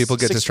 People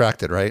get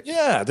distracted, right?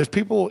 Yeah, there's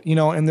people,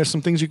 and there's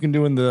some things you can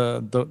do in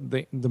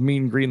the meet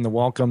and greet and the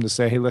welcome to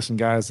say, hey, listen,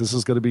 guys, this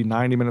is going to be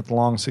 90 minutes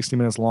long, 60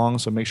 minutes long,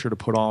 so make sure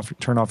to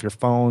turn off your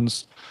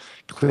phones,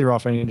 clear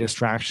off any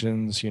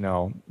distractions,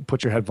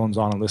 put your headphones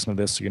on and listen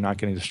to this so you're not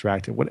getting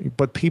distracted.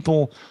 But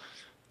people,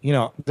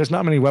 there's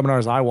not many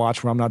webinars I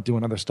watch where I'm not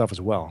doing other stuff as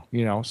well,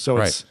 so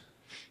right.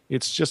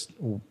 It's just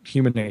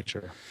human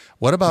nature.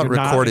 What about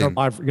recording?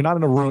 You're not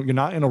in a room. You're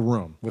not in a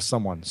room with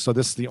someone. So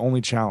this is the only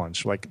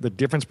challenge. Like, the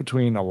difference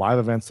between a live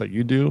events that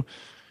you do,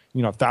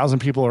 1,000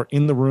 people are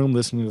in the room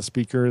listening to the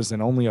speakers,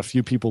 and only a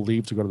few people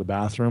leave to go to the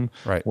bathroom.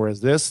 Right.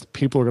 Whereas this,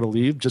 people are going to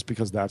leave just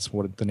because that's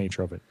what the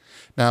nature of it.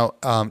 Now,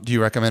 do you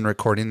recommend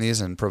recording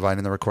these and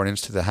providing the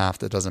recordings to the half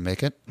that doesn't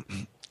make it?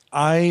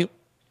 I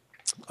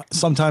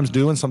sometimes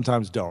do and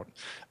sometimes don't.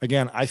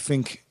 Again, I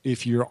think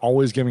if you're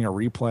always giving a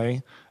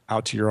replay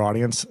out to your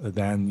audience,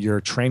 then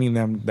you're training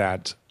them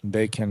that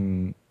they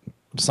can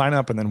sign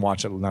up and then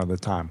watch it another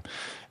time.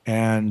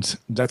 And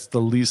that's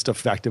the least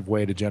effective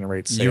way to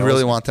generate sales. You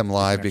really want them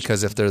live,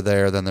 because if they're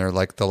there, then they're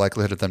like, the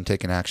likelihood of them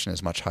taking action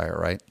is much higher,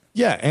 right?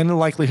 Yeah, and the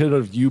likelihood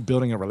of you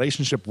building a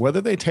relationship,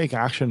 whether they take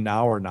action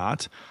now or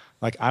not.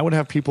 Like, I would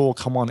have people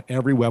come on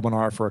every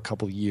webinar for a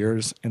couple of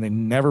years, and they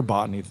never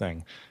bought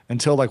anything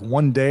until like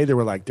one day they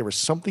were like, there was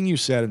something you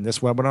said in this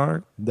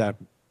webinar that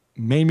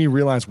made me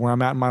realize where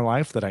I'm at in my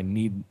life, that I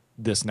need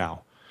this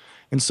now.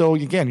 And so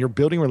again, you're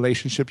building a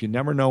relationship. You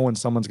never know when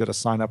someone's going to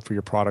sign up for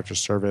your product or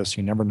service.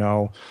 You never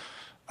know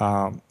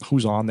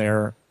who's on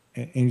there,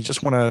 and you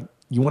just want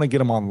to get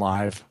them on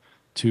live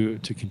to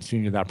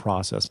continue that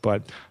process.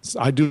 But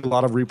I do a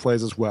lot of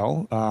replays as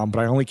well, but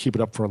I only keep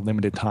it up for a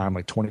limited time,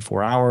 like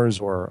 24 hours,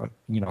 or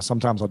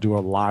sometimes I'll do a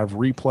live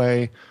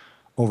replay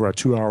over a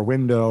 2-hour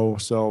window.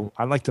 So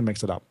I like to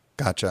mix it up.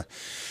 Gotcha.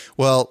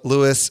 Well,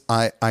 Louis,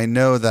 I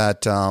know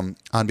that on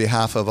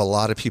behalf of a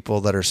lot of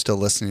people that are still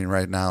listening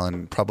right now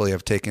and probably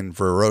have taken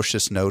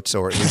ferocious notes,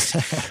 or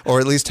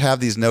at least have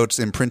these notes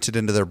imprinted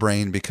into their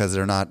brain because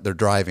they're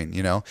driving,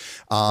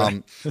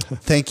 Right.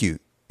 Thank you.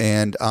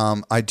 And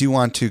I do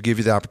want to give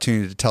you the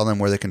opportunity to tell them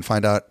where they can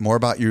find out more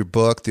about your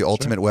book, The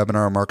Ultimate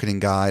Webinar Marketing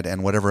Guide,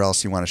 and whatever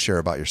else you want to share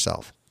about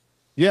yourself.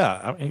 Yeah.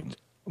 I mean,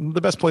 the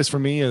best place for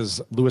me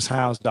is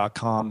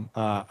lewishowes.com.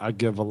 I've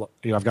got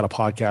a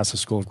podcast, The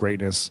School of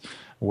Greatness,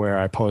 where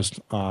I post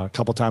a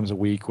couple times a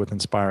week with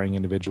inspiring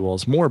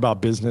individuals, more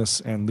about business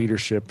and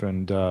leadership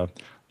and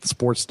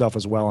sports stuff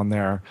as well in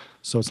there.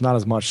 So it's not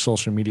as much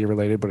social media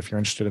related, but if you're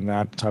interested in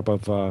that type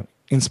of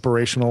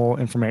inspirational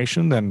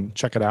information, then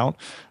check it out.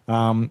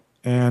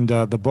 And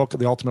the book,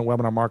 The Ultimate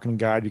Webinar Marketing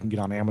Guide, you can get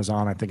on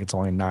Amazon. I think it's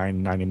only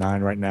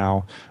 $9.99 right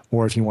now.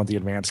 Or if you want the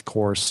advanced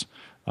course,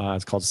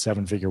 it's called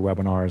 7-Figure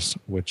Webinars,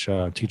 which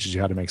teaches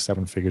you how to make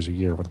 7 figures a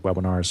year with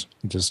webinars.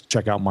 You just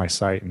check out my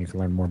site and you can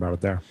learn more about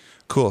it there.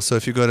 Cool. So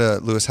if you go to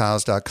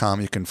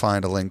lewishowes.com, you can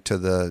find a link to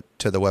the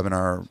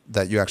webinar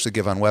that you actually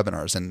give on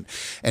webinars, and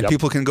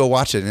people can go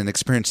watch it and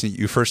experience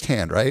you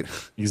firsthand, right?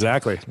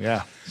 Exactly.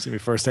 Yeah. See me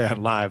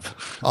firsthand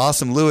live.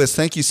 Awesome. Lewis,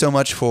 thank you so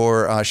much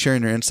for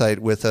sharing your insight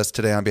with us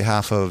today on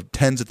behalf of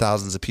tens of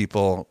thousands of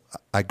people.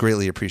 I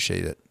greatly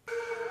appreciate it.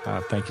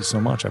 Thank you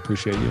so much. I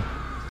appreciate you.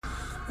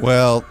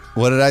 Well,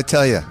 what did I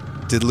tell you?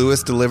 Did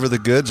Lewis deliver the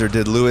goods, or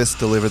did Lewis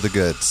deliver the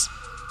goods?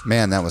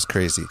 Man, that was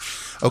crazy.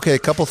 Okay, a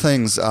couple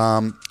things.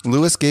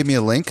 Lewis gave me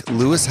a link.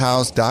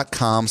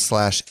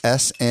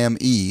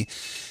 lewishowes.com/SME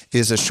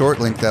is a short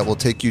link that will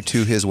take you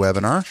to his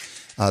webinar.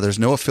 There's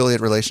no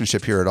affiliate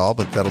relationship here at all,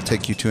 but that'll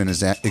take you to an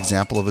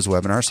example of his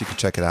webinar, so you can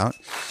check it out.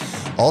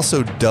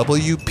 Also,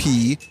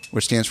 WP,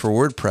 which stands for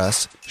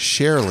WordPress,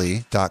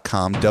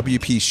 Sharely.com,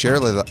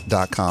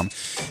 WPSharely.com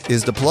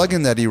is the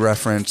plugin that he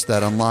referenced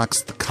that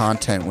unlocks the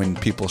content when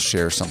people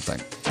share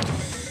something.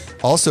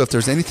 Also, if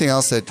there's anything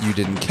else that you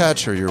didn't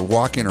catch, or you're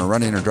walking or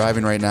running or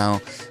driving right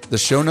now, the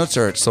show notes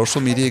are at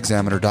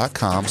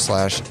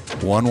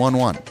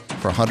socialmediaexaminer.com/111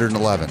 for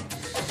 111.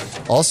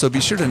 Also, be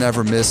sure to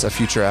never miss a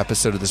future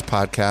episode of this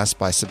podcast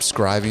by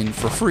subscribing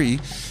for free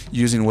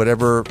using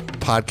whatever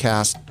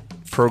podcast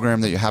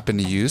program that you happen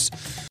to use.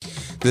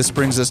 This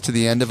brings us to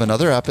the end of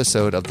another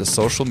episode of the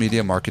Social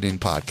Media Marketing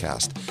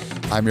Podcast.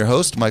 I'm your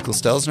host, Michael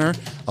Stelzner.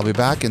 I'll be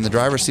back in the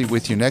driver's seat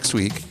with you next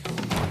week.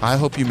 I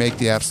hope you make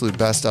the absolute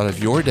best out of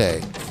your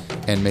day,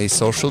 and may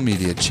social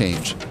media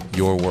change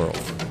your world.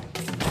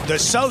 The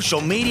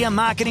Social Media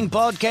Marketing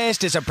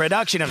Podcast is a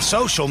production of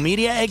Social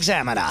Media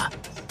Examiner.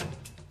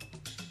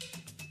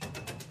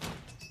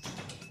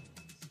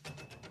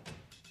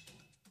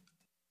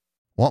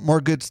 Want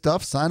more good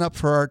stuff? Sign up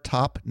for our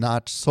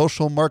top-notch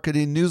social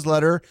marketing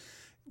newsletter.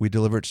 We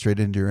deliver it straight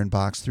into your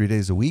inbox 3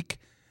 days a week.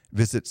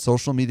 Visit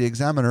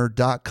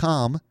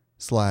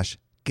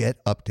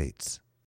socialmediaexaminer.com/get updates.